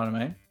 if you know what I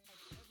mean.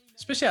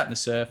 Especially out in the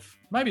surf.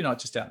 Maybe not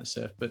just out in the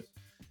surf, but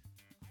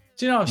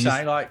do you know what I'm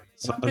saying? Like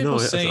some people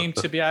seem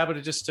to be able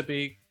to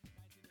be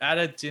at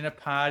a dinner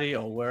party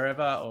or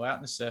wherever or out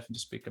in the surf and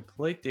just be a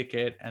complete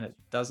dickhead and it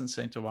doesn't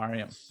seem to worry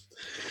them.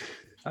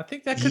 I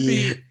think that could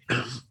be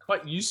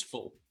quite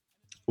useful.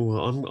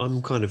 Well,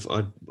 I'm kind of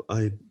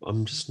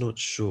I'm just not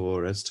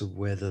sure as to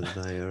whether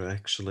they are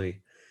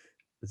actually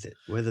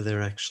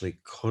they're actually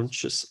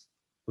conscious.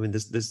 I mean,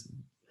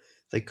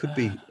 they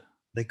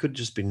could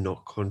just be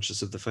not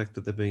conscious of the fact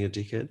that they're being a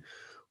dickhead,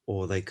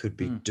 or they could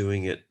be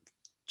doing it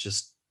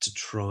just to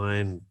try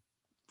and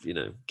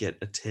get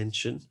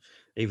attention,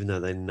 even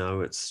though they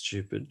know it's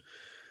stupid.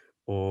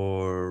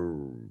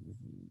 Or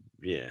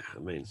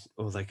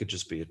or they could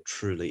just be a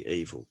truly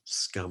evil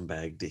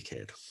scumbag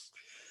dickhead.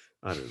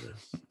 I don't know.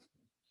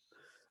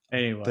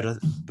 Anyway,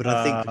 but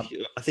I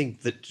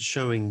think that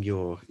showing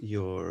your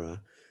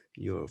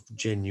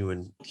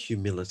genuine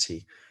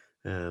humility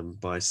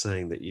by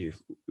saying that you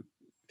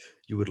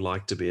would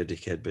like to be a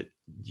dickhead, but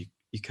you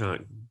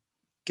can't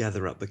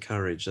gather up the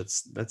courage.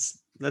 That's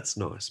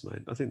nice,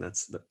 mate. I think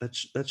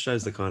that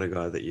shows the kind of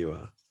guy that you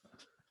are.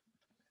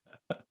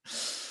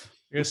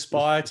 You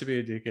aspire to be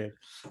a dickhead.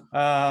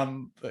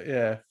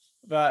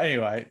 But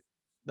anyway,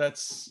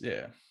 that's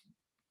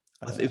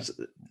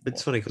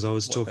It's funny because I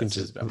was talking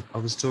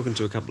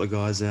to a couple of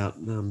guys out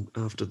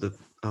after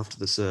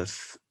the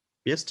surf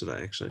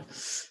yesterday, actually,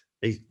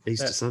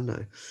 Easter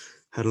Sunday.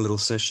 Had a little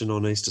session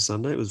on Easter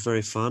Sunday. It was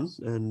very fun,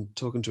 and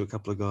talking to a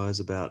couple of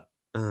guys about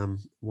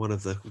one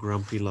of the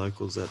grumpy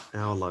locals at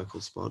our local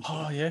spot.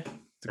 Oh yeah,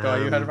 the guy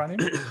you had running.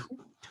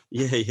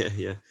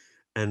 Yeah,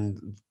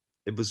 and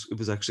it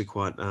was actually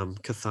quite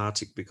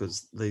cathartic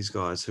because these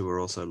guys who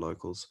were also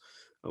locals,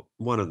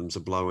 one of them's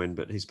a blow-in,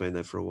 but he's been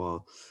there for a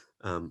while.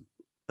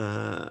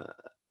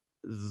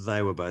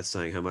 They were both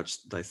saying how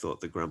much they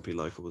thought the grumpy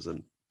local was a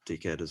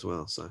dickhead as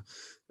well. So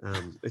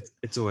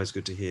it's always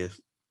good to hear.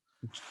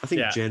 I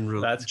think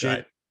generally, that's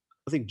great.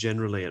 I think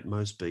generally at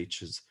most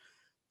beaches,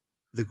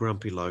 the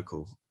grumpy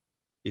local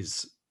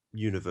is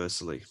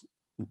universally,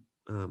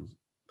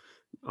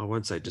 I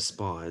won't say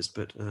despised,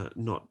 but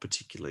not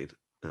particularly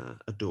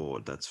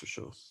adored. That's for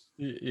sure.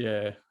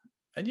 Yeah,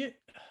 and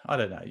I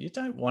don't know. You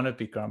don't want to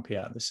be grumpy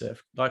out in the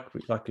surf, like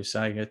you're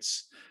saying.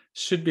 It's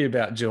should be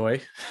about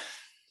joy.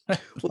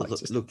 Well,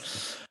 look,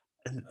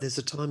 and there's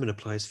a time and a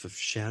place for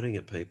shouting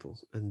at people,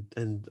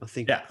 and I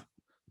think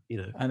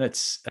and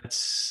it's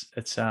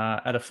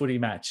at a footy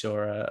match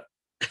or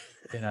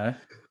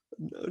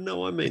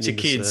No, I mean it's your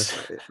kids.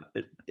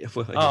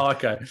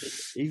 Okay.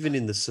 Even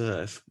in the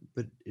surf,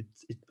 but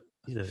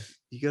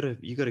you got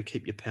to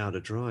keep your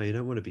powder dry. You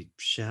don't want to be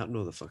shouting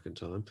all the fucking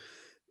time.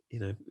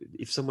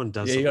 If someone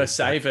does, you got to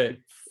save it.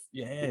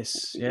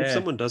 Yes, yeah. If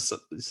someone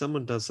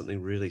does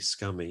something really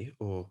scummy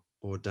or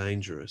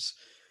dangerous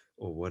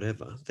or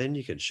whatever, then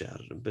you can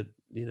shout at them. But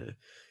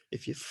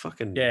if you're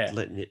fucking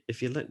letting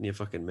your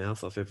fucking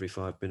mouth off every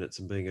 5 minutes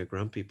and being a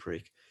grumpy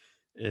prick,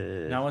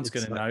 no one's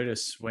going to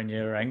notice when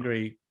you're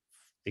angry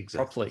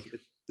Exactly. properly.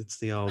 It's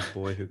the old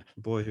boy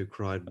who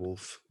cried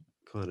wolf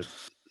kind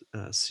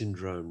of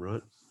syndrome,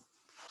 right?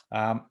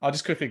 I'll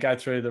just quickly go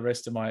through the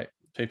rest of my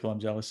people I'm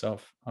jealous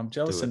of. I'm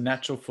jealous Do of it.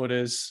 natural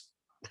footers,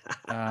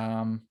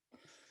 Me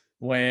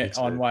where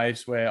too. on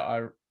waves where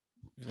I,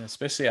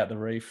 especially at the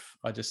reef,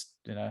 I just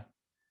I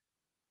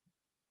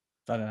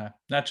don't know,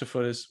 natural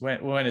footers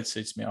when it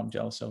suits me, I'm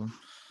jealous of them.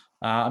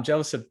 I'm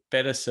jealous of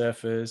better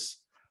surfers.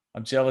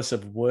 I'm jealous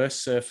of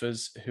worse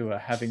surfers who are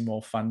having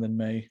more fun than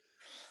me.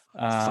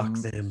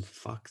 Fuck them.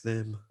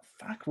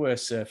 Fuck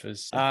worse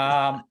surfers.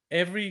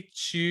 Every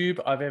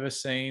tube I've ever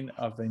seen,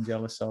 I've been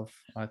jealous of,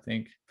 I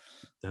think.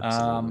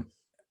 Absolutely.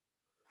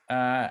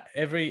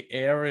 Every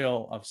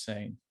aerial I've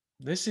seen.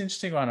 This is an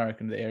interesting one, I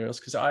reckon, the aerials,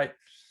 because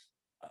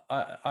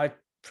I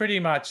pretty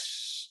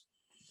much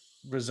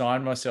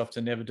resigned myself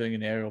to never doing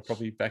an aerial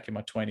probably back in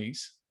my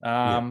 20s.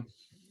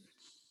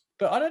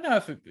 But I don't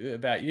know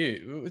about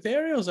you. With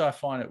aerials, I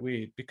find it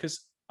weird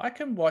because I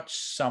can watch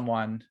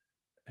someone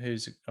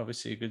who's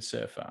obviously a good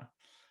surfer,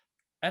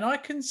 and I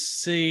can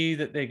see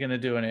that they're going to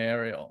do an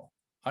aerial.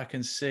 I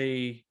can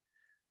see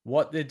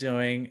what they're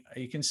doing.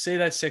 You can see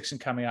that section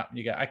coming up and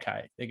you go,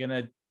 okay, they're going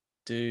to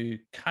do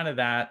kind of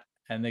that.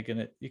 And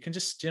you can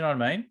just, you know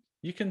what I mean?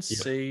 You can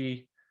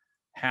see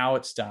how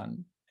it's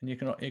done, and you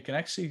can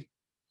actually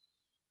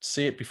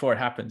see it before it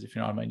happens, if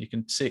you know what I mean. You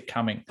can see it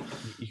coming.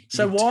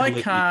 So why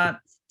can't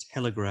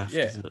telegraph?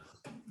 Yeah, isn't it?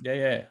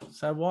 yeah.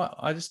 So why?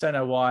 I just don't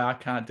know why I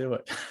can't do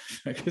it.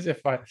 Because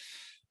if I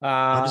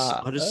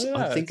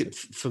think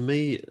for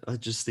me, I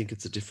just think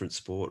it's a different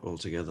sport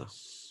altogether.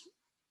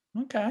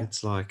 Okay.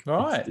 It's like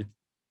right.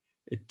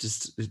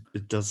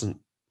 It doesn't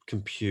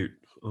compute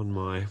on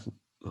my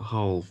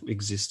whole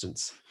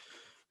existence,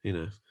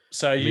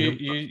 So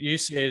you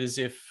see it as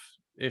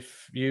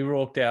if you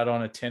walked out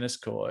on a tennis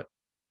court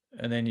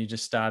and then you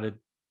just started,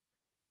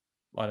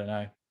 I don't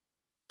know,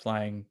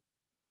 playing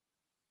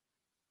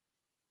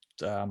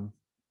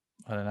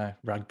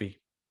rugby.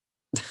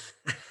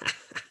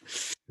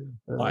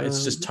 Like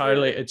it's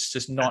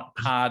just not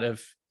part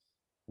of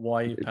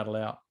why you paddle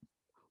out.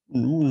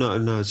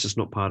 No, it's just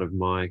not part of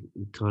my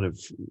kind of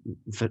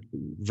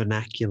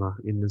vernacular,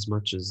 in as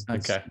much as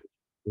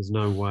there's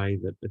no way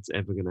that it's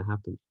ever going to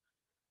happen.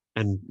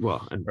 And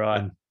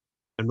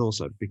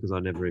also because I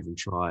never even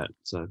try it.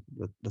 So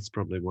that's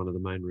probably one of the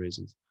main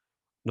reasons.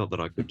 Not that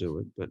I could do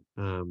it, but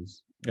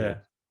yeah.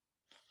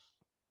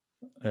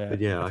 But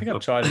yeah, I think I've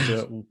tried to do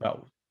it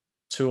about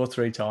 2 or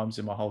 3 times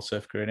in my whole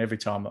surf career, and every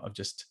time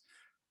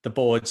the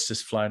board's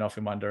just flown off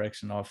in one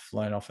direction, I've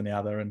flown off in the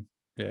other, and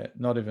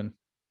not even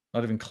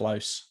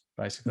close,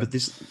 basically. But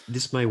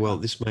this may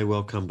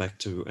well come back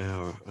to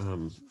our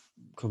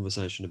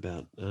conversation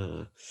about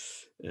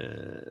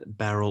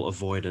barrel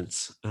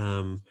avoidance.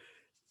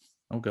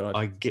 Oh God!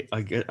 I get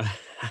I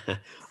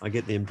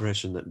get the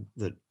impression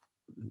that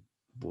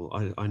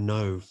I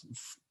know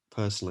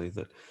personally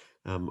that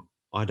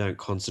I don't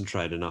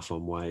concentrate enough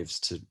on waves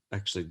to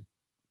actually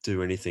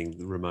do anything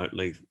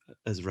remotely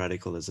as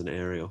radical as an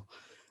aerial.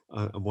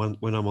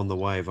 When I'm on the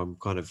wave, I'm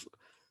kind of,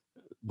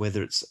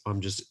 whether it's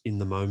I'm just in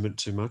the moment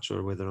too much,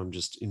 or whether I'm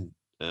just in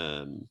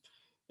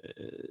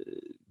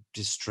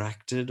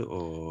distracted,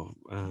 or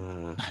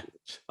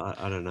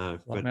I don't know.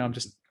 But I'm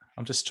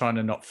just trying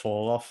to not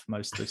fall off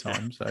most of the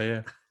time.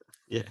 So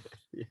yeah.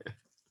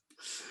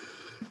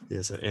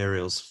 Yeah. So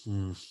aerials.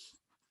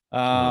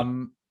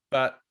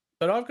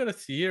 But I've got a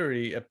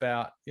theory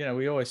about,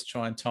 we always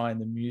try and tie in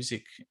the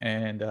music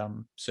and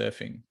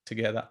surfing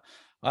together.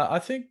 I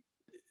think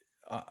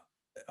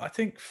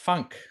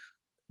funk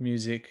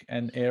music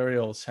and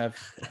aerials have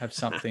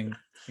something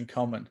in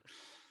common.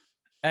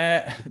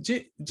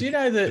 Do you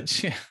know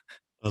that?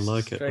 I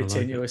like it.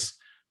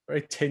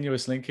 Very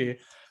tenuous link here.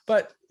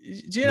 But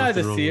do you know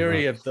the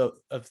theory of the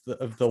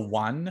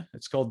one?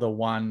 It's called the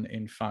one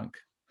in funk.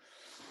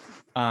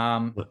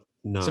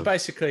 No. So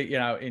basically,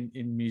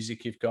 in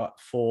music, you've got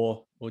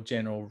 4, or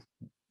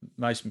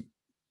most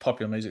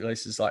popular music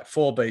releases, is like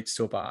 4 beats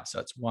to a bar.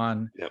 So it's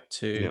 1,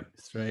 2,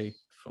 3,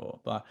 4.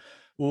 But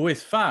well,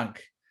 with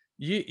funk,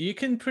 you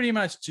can pretty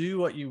much do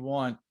what you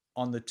want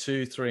on the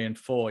 2, 3, and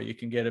 4. You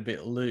can get a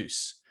bit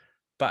loose,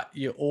 but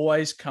you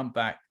always come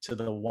back to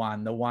the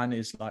 1. The 1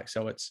 is like,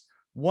 so it's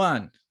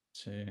 1,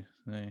 2,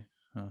 3.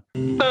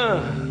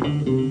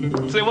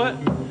 Say what?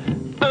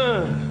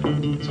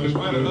 So it's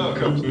where the love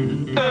comes.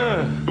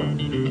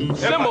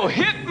 Symbol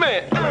hit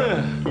me.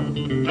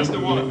 That's the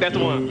one. That's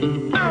the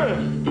one.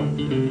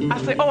 I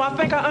say, I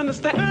think I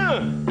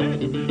understand.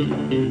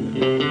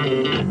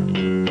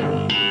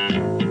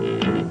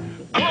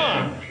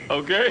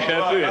 Okay,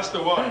 that's it. That's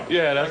the one.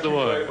 Yeah, that's the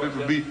one. It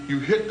would be, you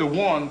hit the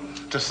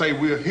 1 to say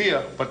we're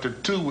here, but the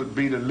 2 would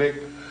be the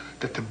lick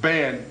that the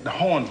band, the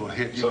horns would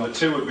hit. So the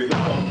 2 would be the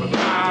horn.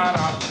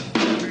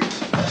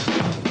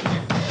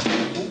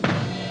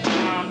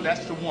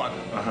 That's the 1.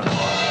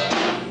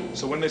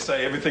 So when they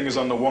say everything is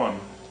on the 1,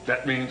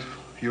 that means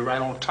you're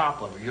right on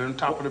top of it. You're on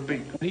top of the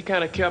beat. He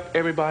kind of kept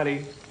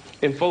everybody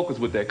in focus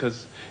with that,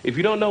 because if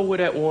you don't know where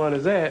that 1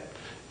 is at,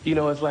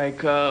 it's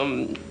like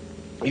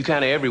you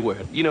kind of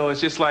everywhere. You know,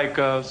 it's just like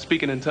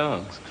speaking in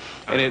tongues.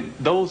 And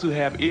those who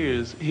have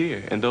ears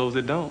hear, and those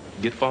that don't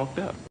get funked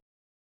up.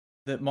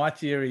 That my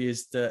theory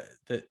is that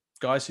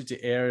guys who do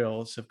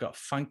aerials have got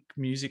funk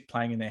music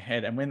playing in their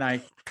head, and when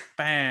they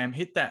bam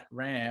hit that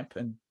ramp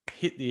and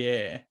hit the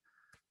air,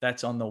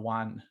 that's on the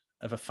one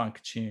of a funk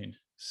tune.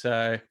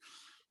 So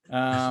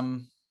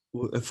I'm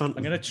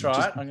going to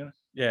try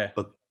it.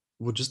 But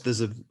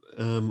there's a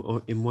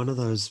in one of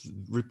those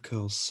Rip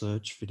Curl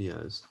search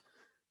videos,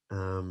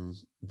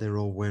 they're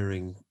all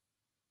wearing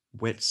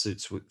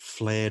wetsuits with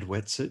flared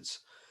wetsuits,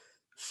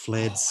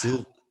 flared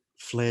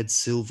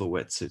silver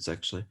wetsuits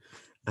actually,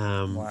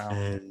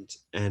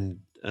 and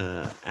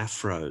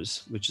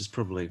afros, which is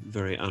probably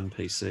very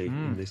un-PC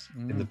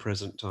in the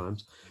present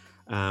times.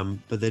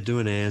 But they're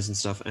doing airs and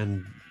stuff,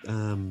 and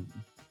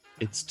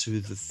it's to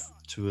a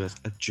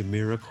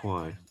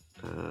Jamiroquai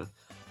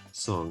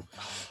song,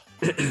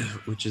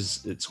 which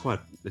is it's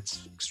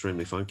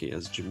extremely funky,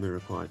 as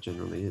Jamiroquai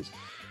generally is.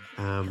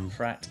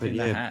 Pratt in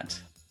the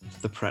Hat.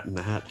 The Pratt in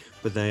the Hat,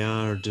 but they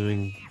are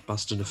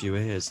busting a few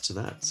airs to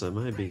that. So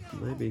maybe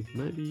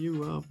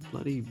you are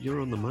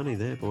you're on the money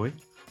there, boy.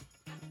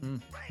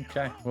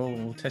 Okay,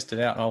 we'll test it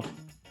out.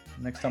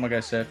 Next time I go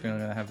surfing, I'm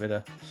gonna have a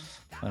bit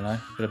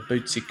of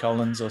Bootsy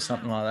Collins or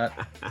something like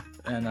that,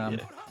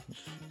 and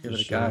give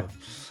it a go.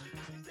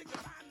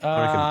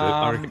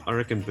 I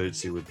reckon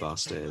Bootsy would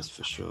bust airs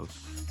for sure.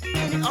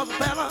 Any other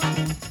fella,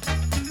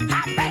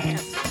 hot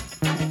bands,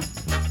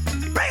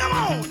 bring 'em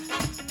on.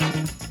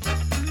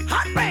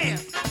 Hot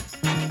bands,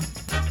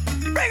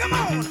 bring 'em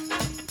on.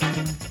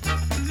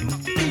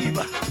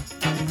 Fever,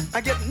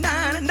 I get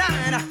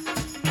 99,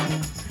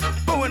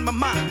 go in my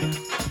mind.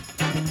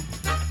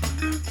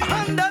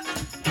 100,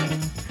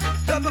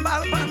 talking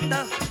about a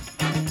bundle.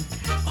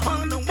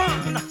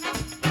 101,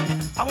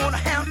 I wanna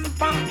have some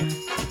fun.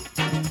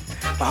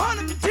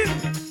 102,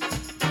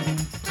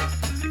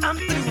 I'm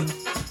through.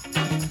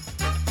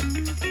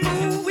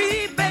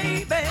 Ooh-wee,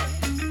 baby,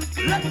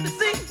 let me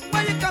see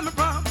where you're coming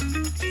from.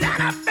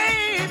 Stand up,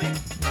 baby,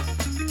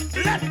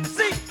 let me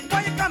see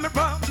where you're coming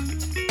from.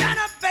 Stand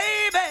up,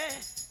 baby,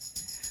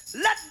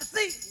 let me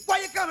see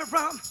where you're coming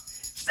from.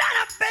 Stand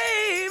up,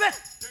 baby,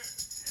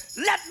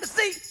 let me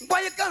see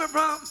where you're coming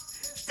from.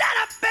 Stand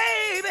up,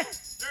 baby,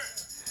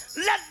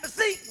 let me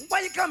see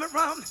where you're coming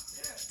from.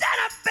 Stand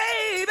up,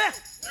 baby,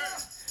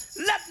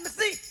 let me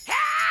see.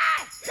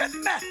 Hey, hit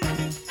me.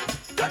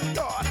 Good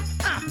God.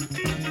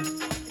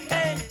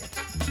 Hey,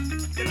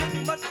 you look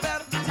much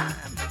better than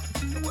time.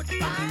 You would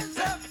find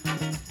yourself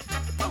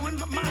blowing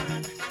my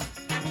mind.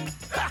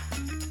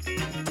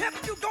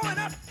 Temp you going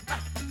up.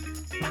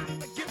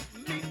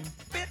 Give me a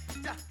bit.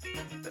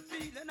 The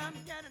feeling I'm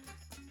getting.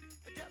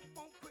 Just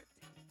won't quit.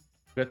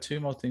 I've got two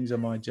more things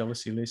on my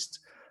jealousy list.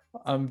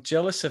 I'm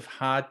jealous of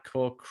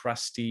hardcore,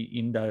 crusty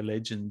Indo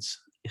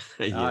legends.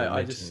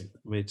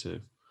 Me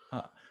too.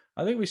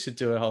 I think we should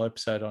do a whole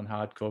episode on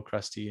hardcore,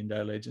 crusty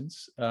Indo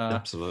legends.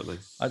 Absolutely.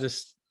 I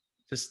just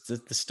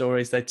the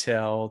stories they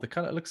tell. The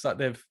kind of looks like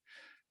they've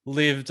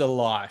lived a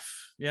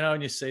life,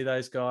 and you see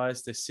those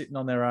guys. They're sitting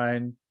on their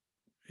own.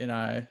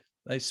 They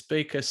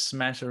speak a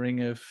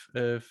smattering of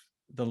the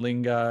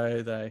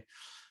lingo. They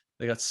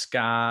got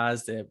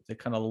scars. They're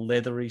kind of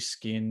leathery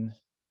skin.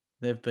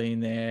 They've been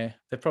there.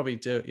 They probably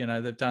do.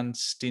 They've done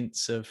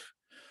stints of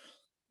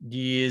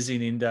years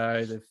in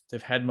Indo.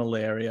 They've had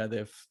malaria.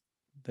 They've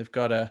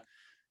got a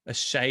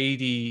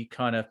shady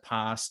kind of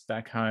past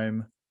back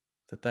home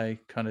that they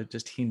kind of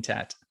just hint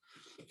at.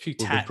 A few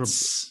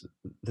tats.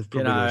 They've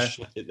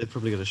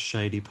probably got a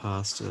shady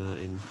past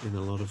in a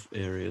lot of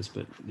areas,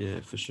 but yeah,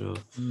 for sure.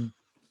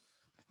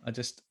 I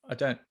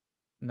don't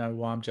know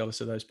why I'm jealous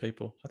of those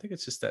people. I think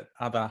it's just that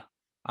other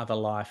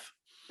life.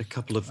 A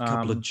couple of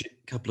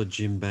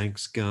Jim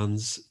Banks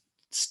guns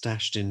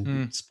stashed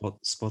in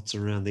spots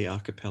around the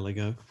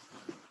archipelago.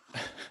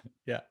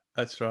 Yeah,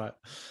 that's right.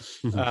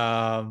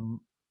 A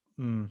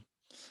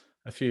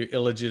few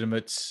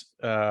illegitimate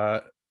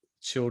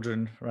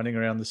children running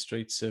around the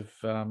streets of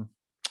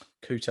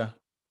Kuta,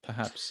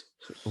 perhaps.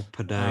 Or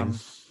Padang.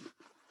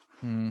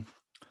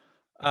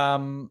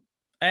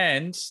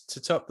 And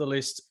to top the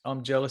list,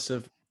 I'm jealous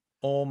of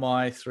all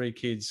my three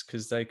kids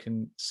because they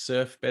can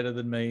surf better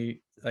than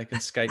me, they can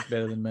skate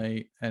better than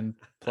me, and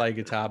play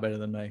guitar better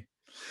than me.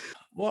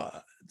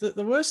 What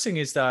the worst thing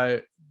is,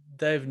 though,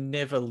 they've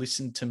never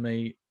listened to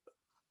me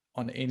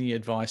on any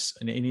advice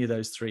in any of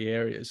those three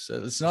areas.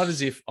 So it's not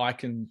as if I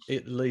can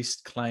at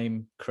least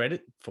claim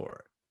credit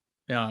for it.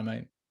 You know what I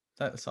mean?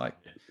 That's like,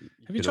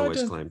 have you tried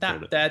doing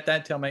that? Dad,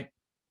 don't tell me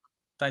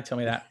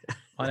that.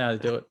 I know how to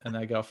do it, and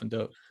they go off and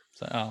do it.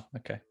 So, oh,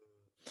 okay.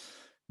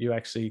 You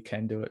actually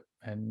can do it,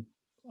 and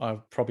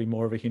I'm probably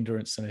more of a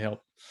hindrance than a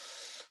help.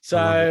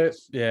 So,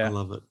 I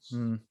love it.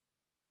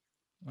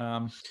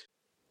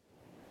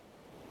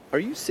 Are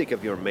you sick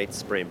of your mates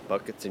spraying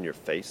buckets in your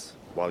face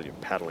while you're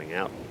paddling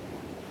out?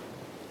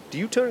 Do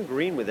you turn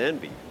green with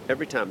envy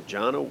every time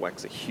Jono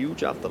whacks a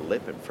huge off the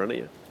lip in front of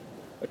you?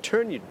 A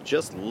turn you'd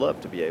just love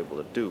to be able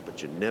to do,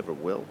 but you never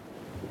will.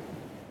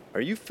 Are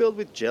you filled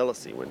with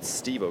jealousy when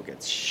Steve-O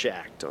gets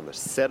shacked on the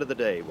set of the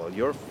day while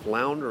you're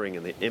floundering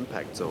in the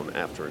impact zone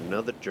after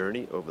another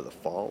journey over the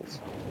falls?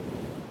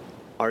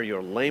 Are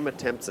your lame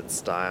attempts at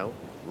style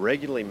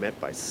regularly met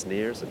by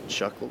sneers and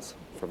chuckles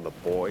from the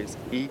boys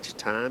each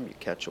time you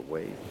catch a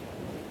wave?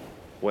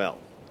 Well,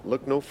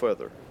 look no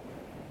further.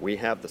 We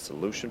have the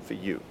solution for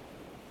you.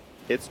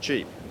 It's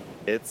cheap,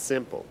 it's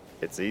simple,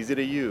 it's easy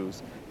to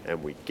use,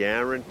 and we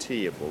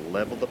guarantee it will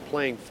level the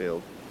playing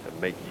field and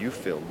make you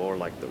feel more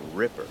like the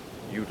ripper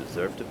you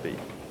deserve to be.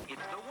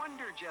 It's the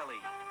Wonder Jelly,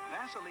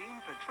 Vaseline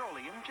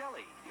Petroleum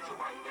Jelly. It's a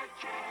Wonder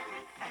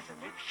Jelly. As a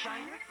lip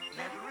shiner,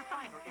 leather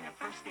refiner in a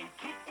first aid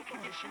kit, it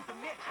conditions the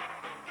mitt.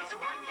 It's a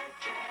Wonder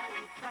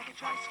Jelly. Like a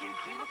dry skin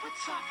cream with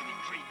softening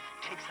cream.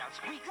 Takes out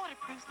squeaks,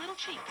 waterproofs little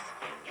cheeks.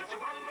 It's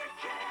a Wonder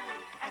Jelly.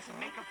 As a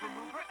makeup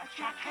remover, a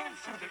chapped hand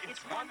soother,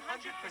 it's 100%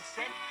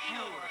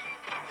 pure.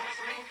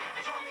 Vaseline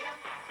Petroleum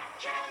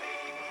Jelly.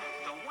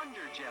 The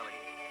Wonder Jelly.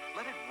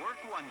 Let it work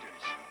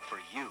wonders for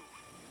you.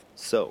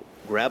 So,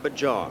 grab a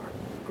jar,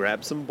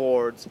 grab some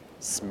boards,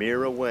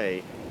 smear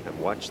away, and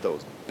watch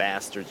those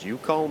bastards you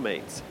call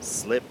mates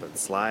slip and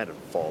slide and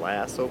fall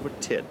ass over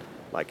tit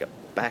like a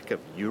back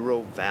of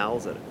Euro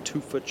valves at a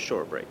 2-foot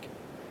shore break.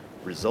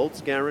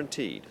 Results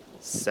guaranteed.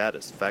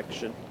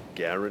 Satisfaction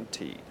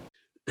guaranteed.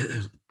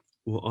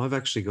 Well, I've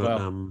actually got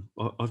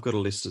I've got a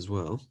list as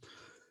well.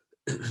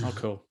 Oh,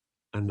 cool.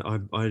 And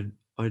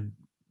I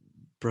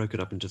broke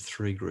it up into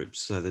 3 groups.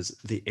 So there's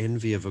the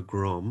envy of a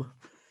grom,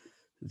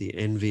 the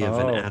envy of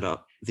an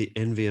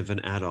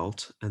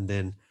adult, and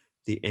then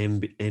the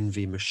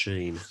envy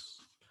machine.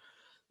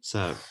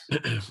 So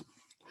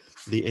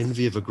the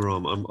envy of a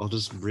grom, I'll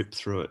just rip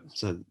through it.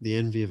 So the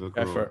envy of a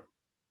grom,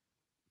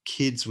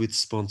 kids with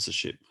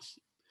sponsorship.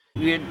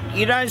 You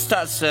don't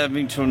start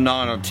surfing till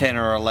 9 or 10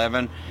 or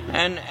 11,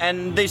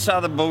 and this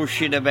other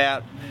bullshit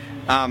about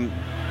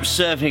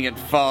surfing at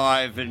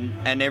 5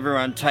 and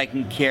everyone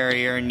taking care of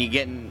you and you're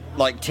getting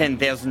like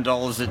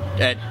 $10,000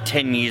 at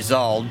 10 years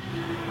old.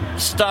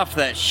 Stuff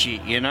that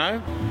shit, you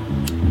know?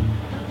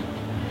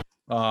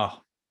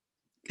 Oh,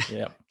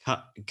 yeah.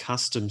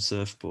 Custom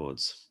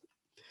surfboards.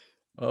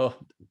 Oh.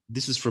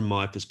 This is from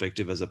my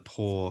perspective as a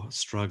poor,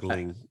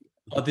 struggling...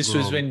 Oh, this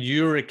was when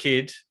you were a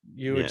kid.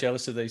 You were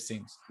jealous of these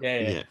things.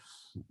 Yeah.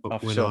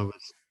 But when I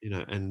was,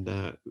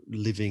 and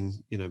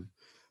living,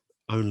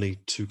 only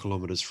 2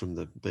 kilometers from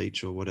the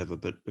beach or whatever,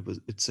 but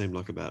it seemed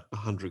like about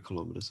 100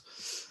 kilometers.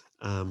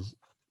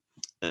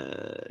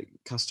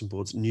 Custom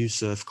boards, new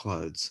surf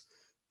clothes,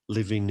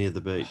 living near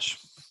the beach,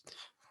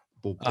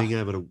 or being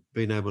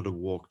able to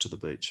walk to the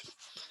beach.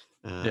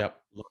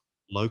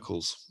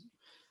 Locals,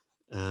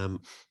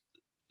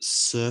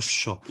 surf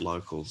shop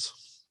locals.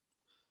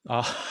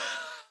 Oh,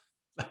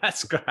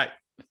 that's great.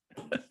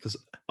 Because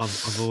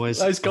I've always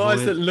those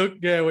guys that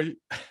look, they're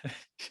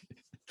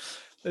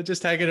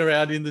just hanging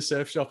around in the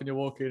surf shop, and you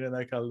walk in, and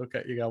they kind of look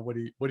at you, and go,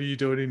 "What are you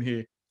doing in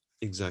here?"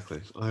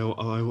 Exactly.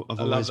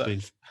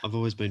 I've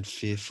always been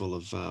fearful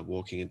of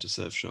walking into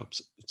surf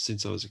shops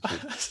since I was a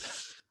kid.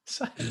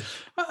 So,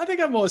 I think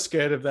I'm more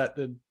scared of that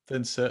than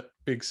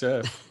big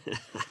surf.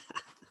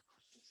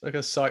 Like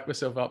I psych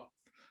myself up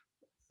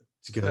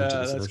to go into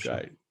the surf that's shop.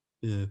 great.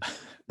 Yeah.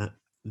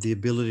 The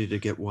ability to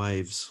get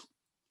waves.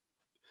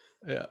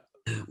 Yeah.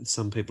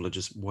 Some people are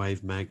just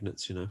wave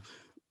magnets, Well,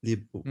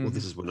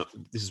 this is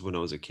when I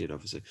was a kid,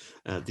 obviously.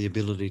 The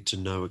ability to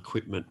know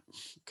equipment,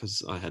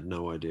 because I had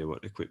no idea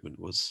what equipment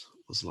was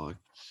like.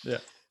 Yeah.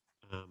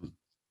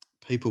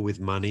 People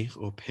with money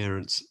or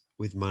parents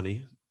with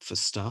money for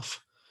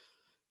stuff,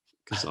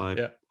 because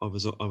I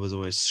was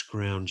always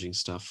scrounging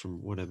stuff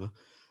from whatever.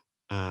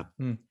 Oh,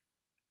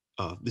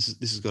 this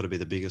has got to be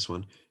the biggest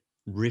one.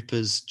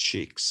 Rippers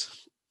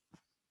chicks.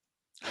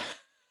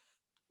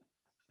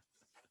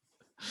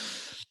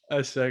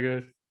 That's so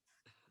good.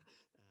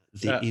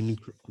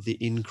 The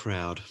in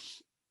crowd.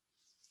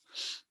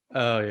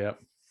 Oh yeah.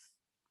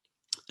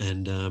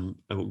 And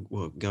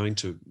going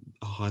to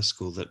a high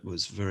school that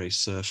was very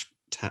surf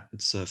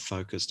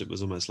focused. It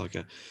was almost like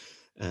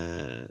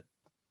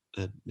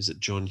is it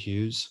John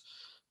Hughes?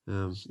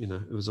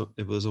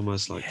 It was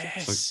almost like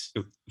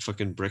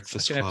fucking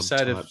Breakfast like an Club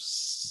episode type. of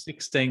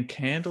 16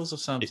 Candles or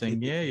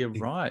something. You're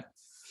right.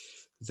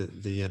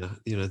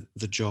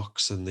 The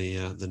jocks and the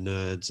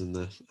nerds and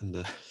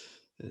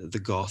the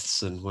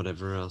goths and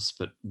whatever else,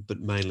 but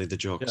mainly the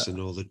jocks, and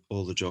all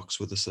the jocks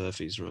were the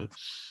surfies, right?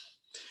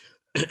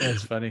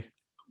 That's funny.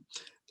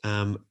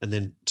 And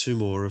then 2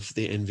 more of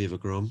the envy of a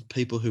grom: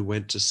 people who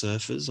went to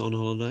surfers on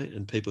holiday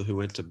and people who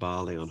went to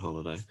Bali on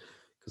holiday.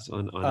 Because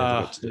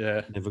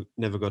I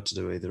never got to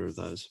do either of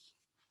those.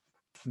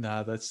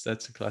 No, that's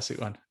a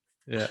classic one.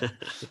 Yeah.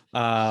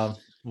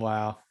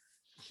 Wow.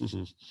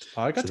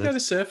 I got to go to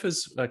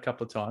surfers a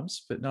couple of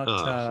times, but not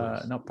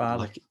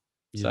Bali.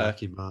 You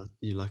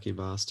lucky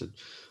bastard.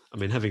 I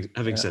mean,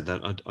 having said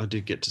that, I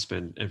did get to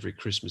spend every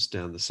Christmas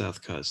down the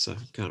south coast, so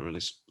can't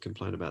really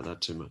complain about that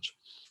too much.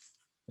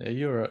 Yeah,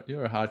 you're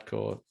a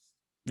hardcore.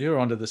 You were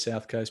onto the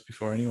south coast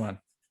before anyone.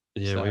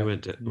 Yeah, So, we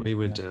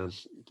went yeah. down.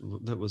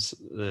 That was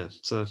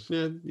So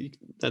yeah,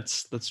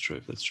 that's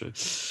true. That's true.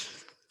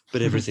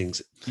 But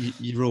everything's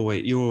you're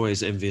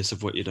always envious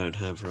of what you don't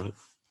have, right?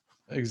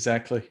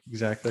 Exactly.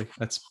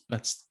 That's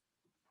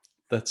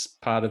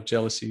part of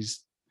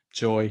jealousy's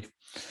joy.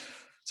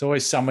 It's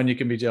always someone you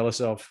can be jealous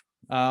of.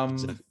 I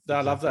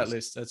love that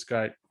list. That's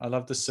great. I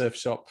love the surf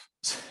shop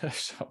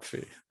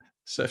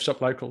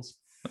locals.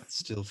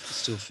 Still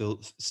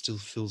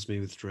fills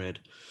me with dread.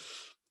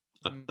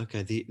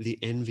 Okay, the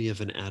envy of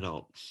an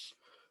adult.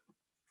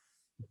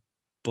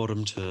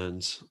 Bottom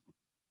turns,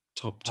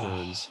 top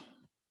turns.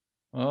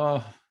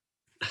 Oh.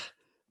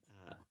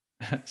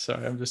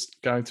 Sorry, I'm just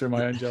going through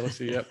my own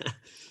jealousy. Yep.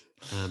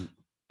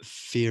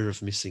 Fear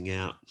of missing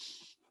out.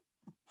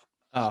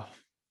 Oh.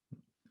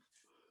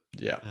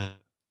 Yeah.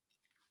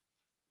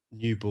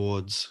 New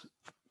boards.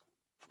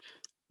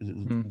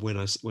 And when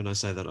I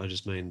say that, I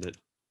just mean that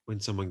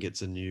when someone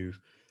gets a new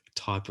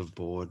type of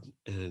board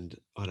and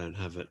I don't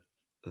have it,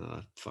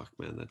 fuck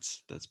man,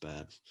 that's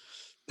bad.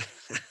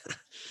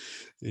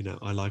 You know,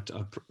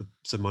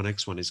 so my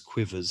next one is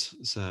quivers.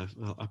 So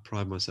I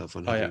pride myself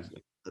on having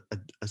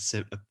a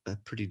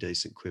pretty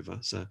decent quiver.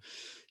 So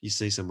you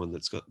see someone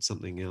that's got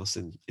something else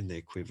in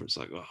their quiver, it's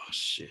like, oh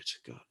shit,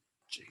 God,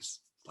 jeez,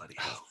 bloody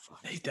hell,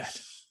 fuck. Need that.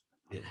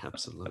 Yeah,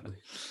 absolutely.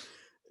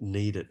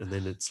 Need it. And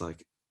then it's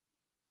like,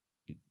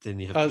 then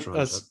you have to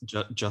try and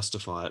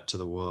justify it to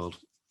the world.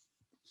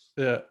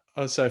 Yeah, it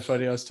was so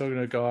funny. I was talking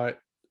to a guy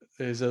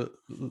who's a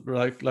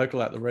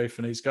local at the reef,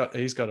 and he's got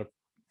a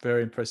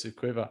very impressive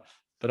quiver.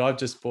 But I've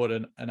just bought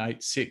an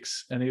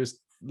 8.6, and he was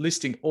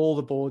listing all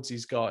the boards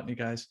he's got, and he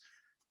goes,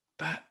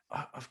 "But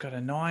I've got a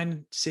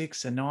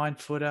 9.6, a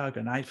 9-footer, I've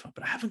got an 8-foot,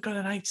 but I haven't got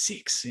an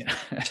 8.6." You know,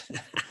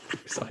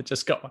 so I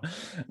just got one.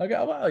 I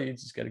go, "Well, you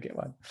just got to get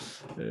one."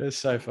 It's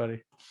so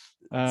funny.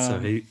 He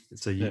had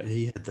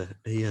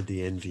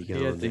the envy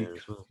going there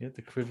as well. He had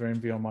the quiver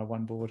envy on my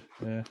one board.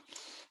 Yeah.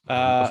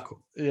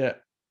 Yeah.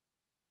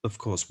 Of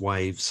course,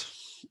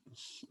 waves.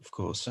 Of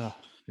course. Oh,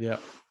 yeah.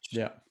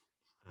 Yeah.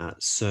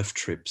 Surf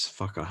trips.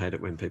 Fuck, I hate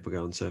it when people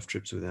go on surf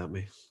trips without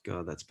me.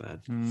 God, that's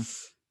bad.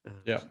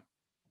 Yeah.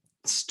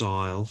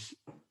 Style.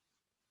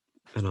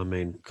 And I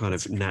mean kind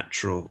of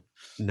natural,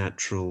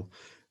 nonchalant,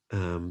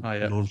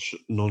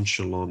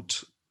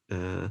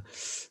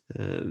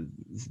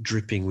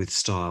 dripping with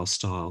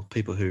style.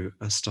 People who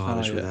are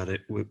stylish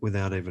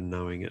without even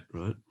knowing it,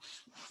 right?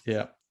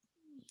 Yeah.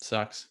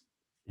 Sucks.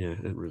 Yeah,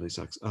 it really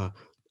sucks.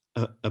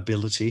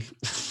 Ability.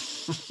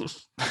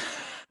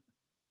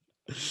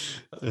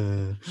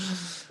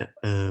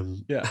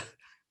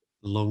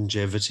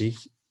 Longevity.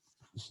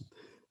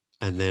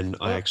 And then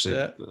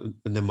and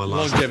then my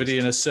last longevity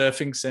in a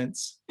surfing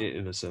sense.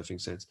 In a surfing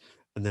sense.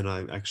 And then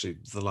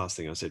the last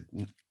thing I said,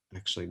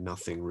 actually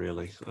nothing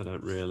really. I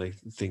don't really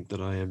think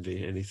that I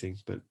envy anything,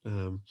 but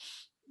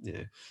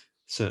yeah,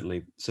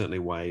 certainly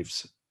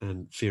waves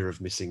and fear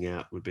of missing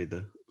out would be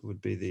the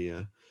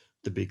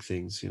big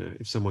things. You know,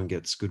 if someone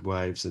gets good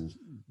waves, and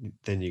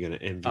then you're going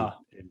to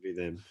envy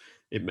them.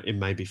 It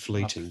may be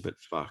fleeting, but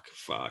fuck.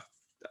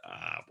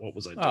 What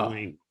was I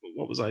doing?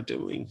 What was I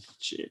doing?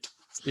 Shit.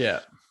 Yeah.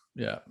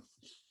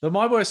 But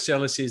my worst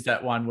jealousy is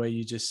that one where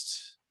you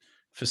just,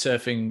 for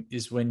surfing,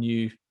 is when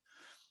you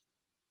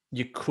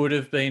could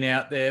have been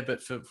out there,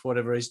 but for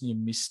whatever reason you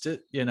missed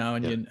it, you know,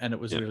 and it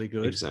was really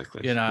good.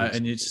 Exactly. You know,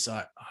 and you're just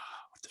like, oh,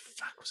 what the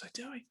fuck was I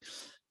doing?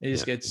 It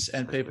just gets,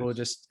 and people are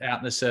just out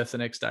in the surf the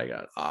next day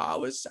going, oh,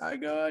 it was so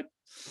good.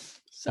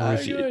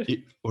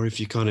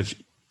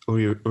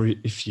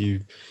 If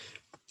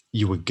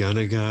you were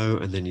gonna go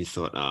and then you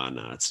thought, oh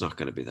no, it's not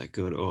going to be that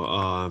good, or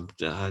I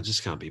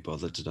just can't be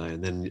bothered today,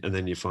 and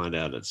then you find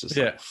out it's just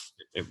like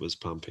it was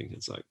pumping.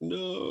 It's like,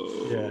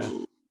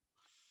 no.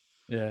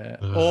 Yeah.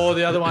 Or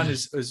the other one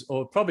is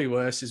or probably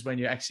worse, is when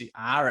you actually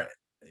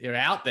you're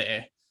out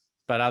there,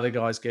 but other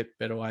guys get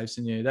better waves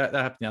than you. That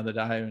happened the other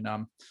day, and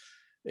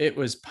it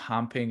was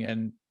pumping,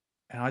 and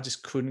I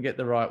just couldn't get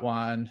the right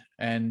one,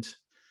 and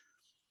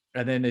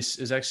then this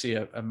is actually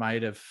a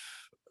mate of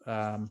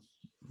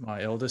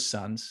my eldest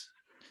son's,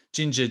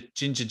 Ginger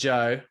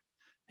Joe.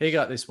 He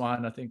got this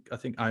one. I think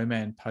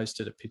Oman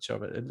posted a picture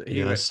of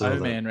it.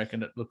 Oman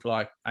reckoned it looked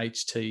like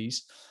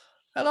HTs.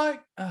 And I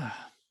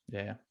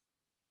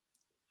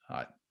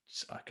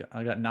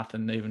got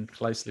nothing even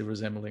closely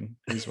resembling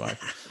his wave.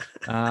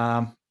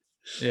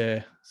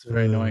 Yeah, it's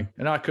very annoying.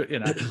 And I could,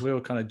 we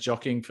were kind of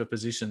jockeying for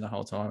position the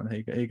whole time, and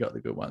he got the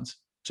good ones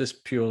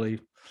just purely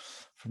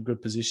from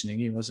good positioning.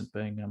 He wasn't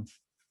being,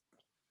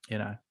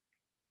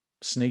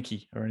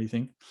 sneaky or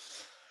anything.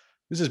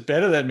 This is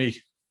better than me.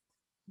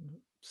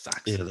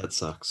 Sucks. Yeah, that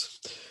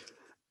sucks.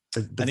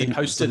 And he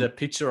posted a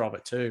picture of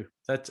it too.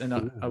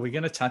 Are we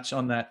going to touch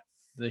on that?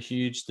 The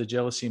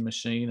jealousy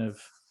machine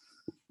of.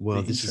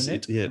 Well, this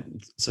internet? Is it. Yeah.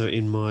 So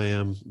in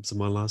my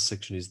my last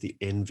section is the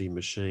envy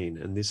machine,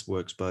 and this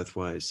works both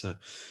ways. So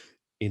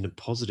in a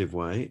positive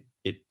way,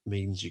 it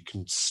means you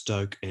can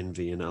stoke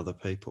envy in other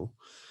people.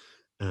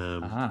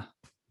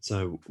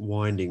 So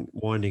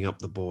winding up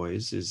the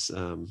boys is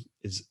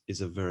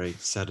a very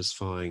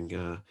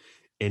satisfying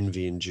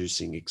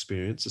envy-inducing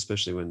experience,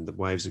 especially when the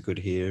waves are good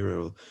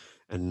here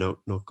and not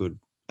good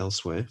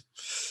elsewhere.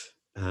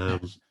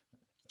 Kind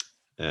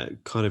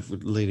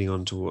of leading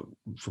on to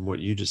what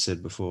you just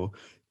said before,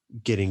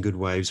 getting good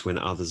waves when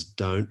others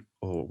don't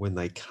or when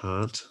they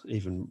can't,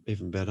 even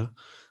better.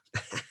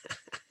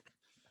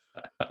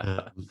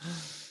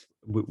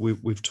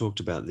 We've talked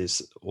about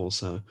this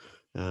also.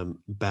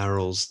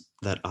 Barrels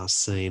that are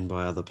seen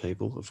by other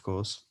people, of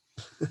course.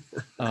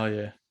 Oh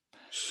yeah.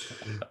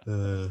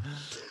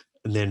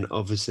 And then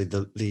obviously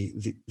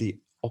the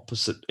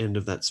opposite end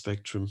of that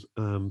spectrum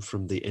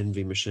from the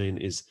envy machine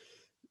is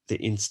the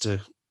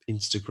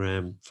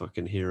Instagram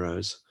fucking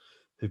heroes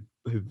who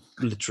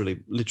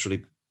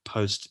literally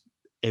post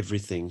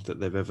everything that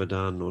they've ever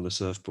done on a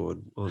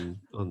surfboard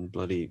on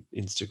bloody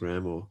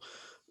Instagram or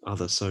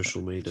other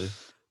social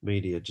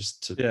media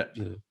just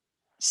to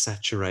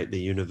saturate the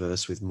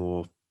universe with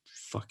more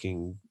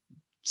fucking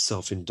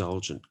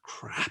self-indulgent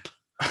crap.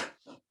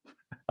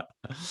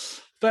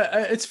 But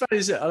it's funny,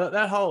 isn't it?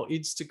 That whole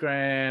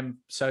Instagram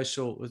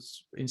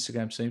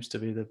Instagram seems to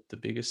be the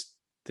biggest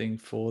thing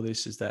for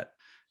this, is that,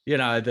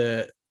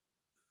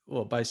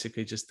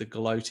 basically just the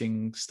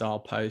gloating style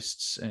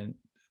posts and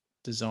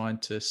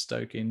designed to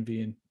stoke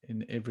envy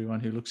in everyone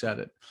who looks at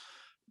it.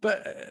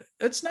 But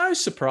it's no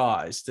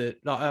surprise that,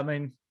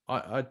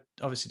 I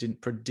obviously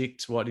didn't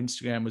predict what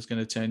Instagram was going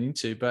to turn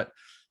into, but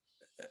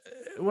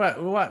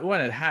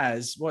when it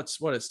has, what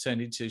it's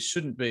turned into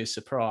shouldn't be a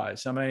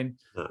surprise. I mean,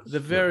 the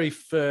very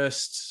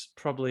first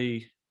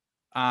probably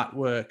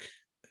artwork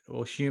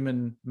or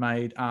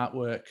human-made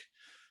artwork,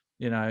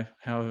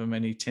 however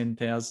many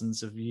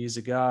 10,000s of years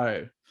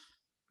ago,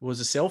 was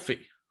a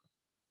selfie.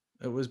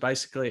 It was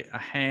basically a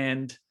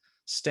hand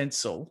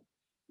stencil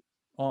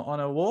on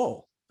a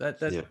wall.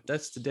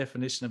 That's the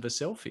definition of a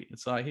selfie.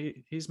 It's like,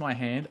 here's my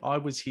hand. I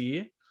was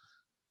here.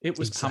 It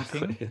was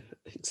pumping.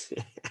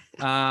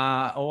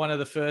 Or one of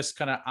the first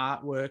kind of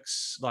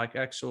artworks, like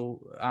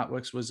actual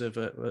artworks, was of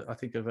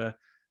a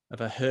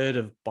herd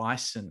of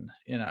bison,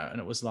 and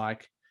it was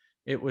like,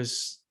 it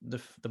was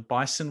the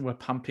bison were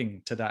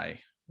pumping today.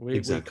 We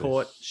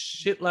caught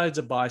shitloads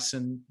of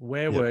bison.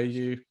 Where were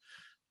you?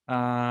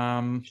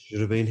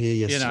 Should have been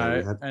here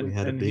yesterday. We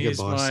had a bigger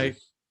bison.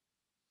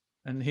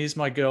 And here's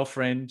my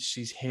girlfriend.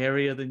 She's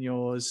hairier than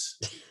yours.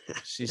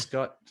 She's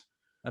got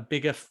a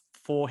bigger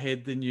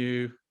forehead than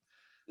you.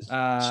 She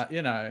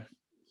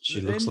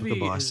looks like a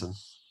bison.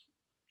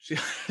 She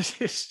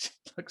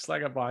looks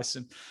like a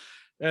bison.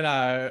 And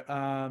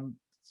I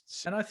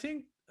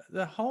think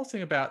the whole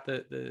thing about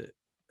the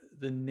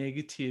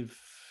negative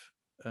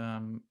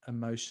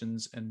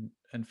emotions and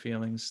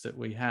feelings that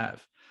we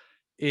have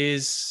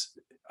is,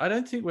 I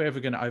don't think we're ever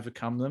going to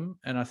overcome them,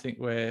 and I think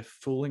we're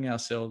fooling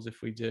ourselves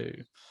if we do.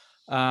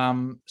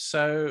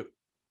 So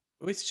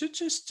we should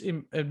just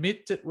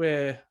admit that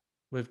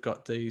we've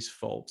got these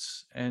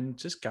faults and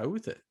just go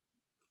with it.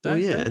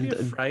 Don't be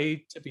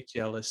afraid to be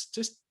jealous.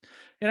 Just,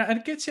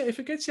 and if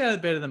it gets you out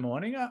of bed in the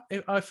morning,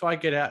 if I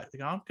get out,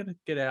 I'm going to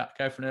get out,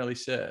 go for an early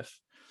surf.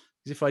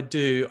 Because if I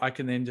do, I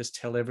can then just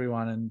tell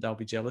everyone and they'll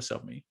be jealous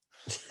of me.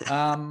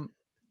 Well,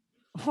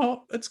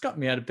 it's got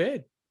me out of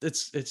bed.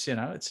 It's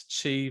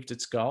achieved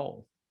its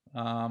goal.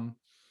 Do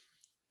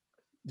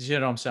you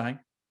know what I'm saying?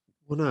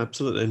 Well, no,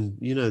 absolutely. And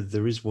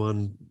there is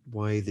one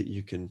way that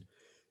you can,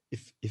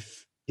 if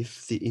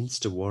the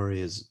Insta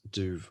warriors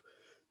do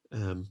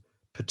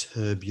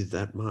perturb you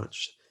that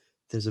much,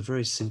 there's a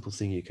very simple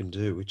thing you can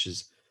do, which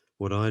is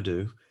what I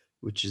do,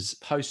 which is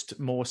post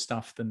more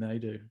stuff than they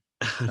do.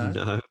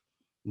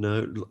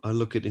 No, I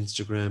look at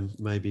Instagram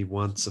maybe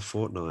once a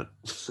fortnight,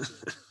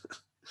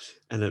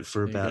 and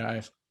for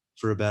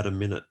about a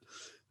minute,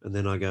 and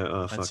then I go,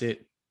 oh fuck, that's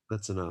it.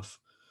 That's enough.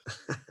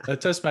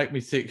 It does make me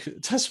think.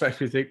 It does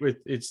make me think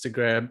with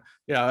Instagram.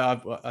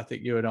 I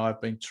think you and I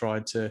have been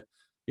trying to,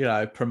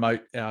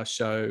 promote our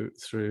show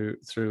through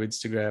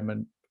Instagram,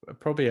 and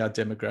probably our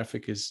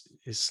demographic is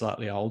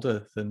slightly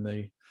older than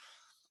the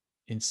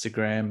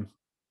Instagram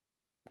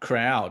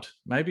crowd.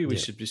 Maybe we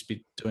should just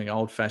be doing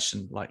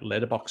old-fashioned like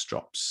letterbox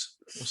drops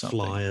or something.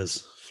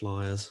 Flyers.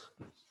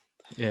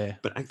 Yeah,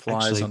 but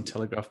flyers actually, on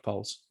telegraph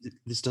poles.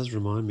 This does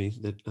remind me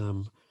that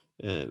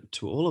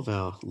to all of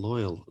our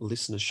loyal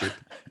listenership,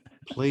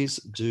 please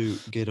do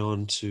get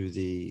on to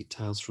the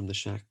Tales from the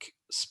Shack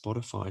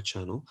Spotify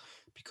channel,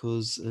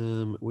 because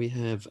we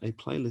have a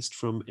playlist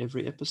from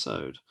every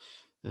episode,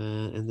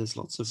 and there's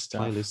lots of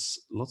playlists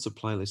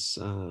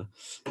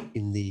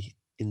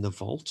in the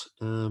vault.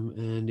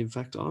 And in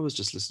fact, I was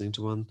just listening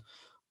to one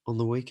on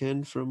the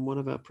weekend from one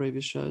of our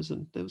previous shows,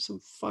 and there was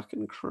some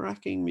fucking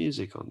cracking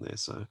music on there.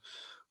 So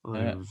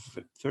I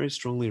very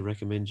strongly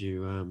recommend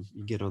you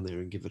get on there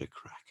and give it a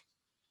crack.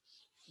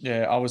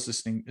 Yeah, I was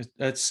listening.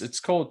 It's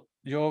called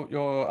your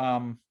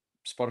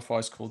Spotify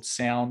is called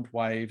Sound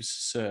Waves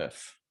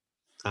Surf.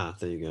 Ah,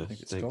 there you go. I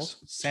think it's called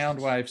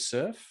Sound Wave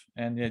Surf,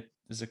 and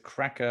there's a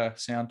cracker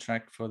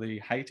soundtrack for the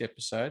Hate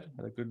episode.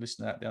 I had a good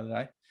listen to that the other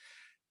day.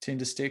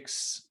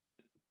 Tindersticks,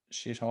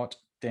 Shit Hot,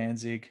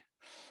 Danzig,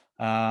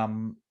 a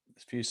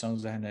few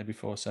songs I hadn't heard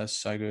before, so it's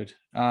so good.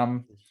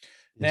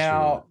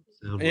 Now,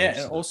 Soundwave yeah, and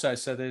surf. also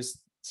so there's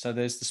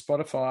the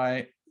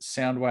Spotify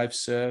Soundwave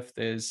Surf.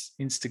 There's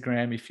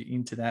Instagram if you're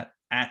into that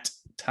at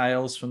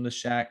Tales from the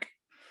Shack,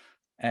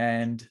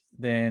 and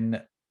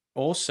then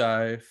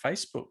also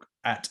Facebook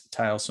at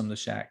Tales from the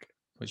Shack,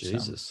 which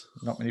Jesus.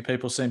 not many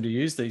people seem to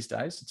use these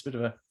days. It's a bit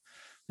of a,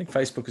 I think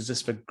Facebook is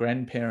just for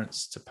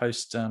grandparents to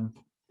post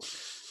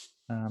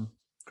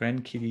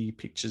grandkiddie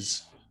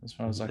pictures, as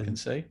far as I can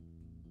see.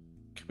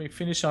 Can we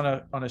finish on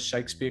a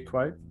Shakespeare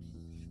quote?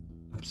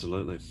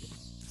 Absolutely.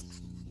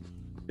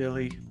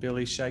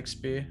 Billy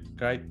Shakespeare,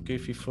 great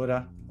goofy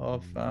footer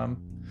of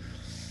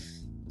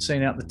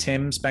seen out the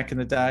Thames back in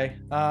the day.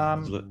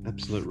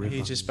 Absolute ripper.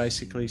 He just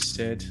basically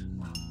said,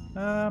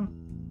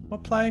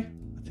 what play?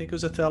 I think it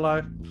was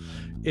Othello.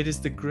 It is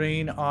the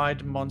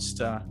green-eyed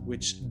monster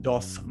which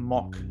doth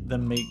mock the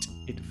meat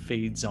it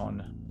feeds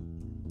on.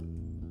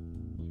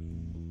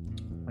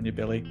 On your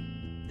belly.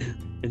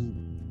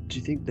 And do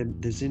you think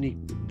that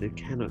there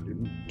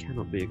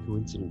cannot be a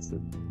coincidence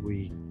that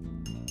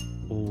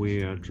all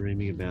we are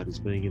dreaming about is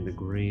being in the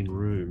green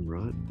room,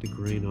 right? The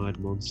green-eyed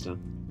monster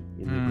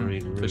in the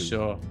green room. For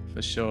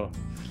sure.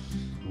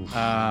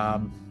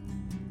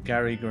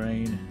 Gary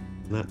Green,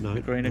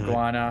 the green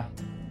iguana.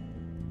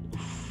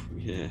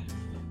 Yeah.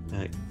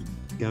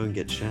 Go and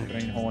get shacked.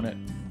 Green Hornet.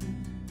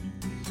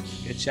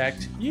 Get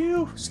shacked.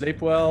 You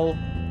sleep well.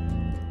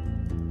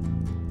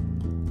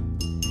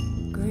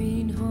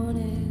 Green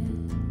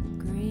Hornet,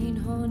 Green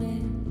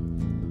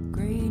Hornet,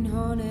 Green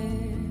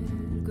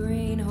Hornet,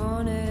 Green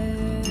Hornet.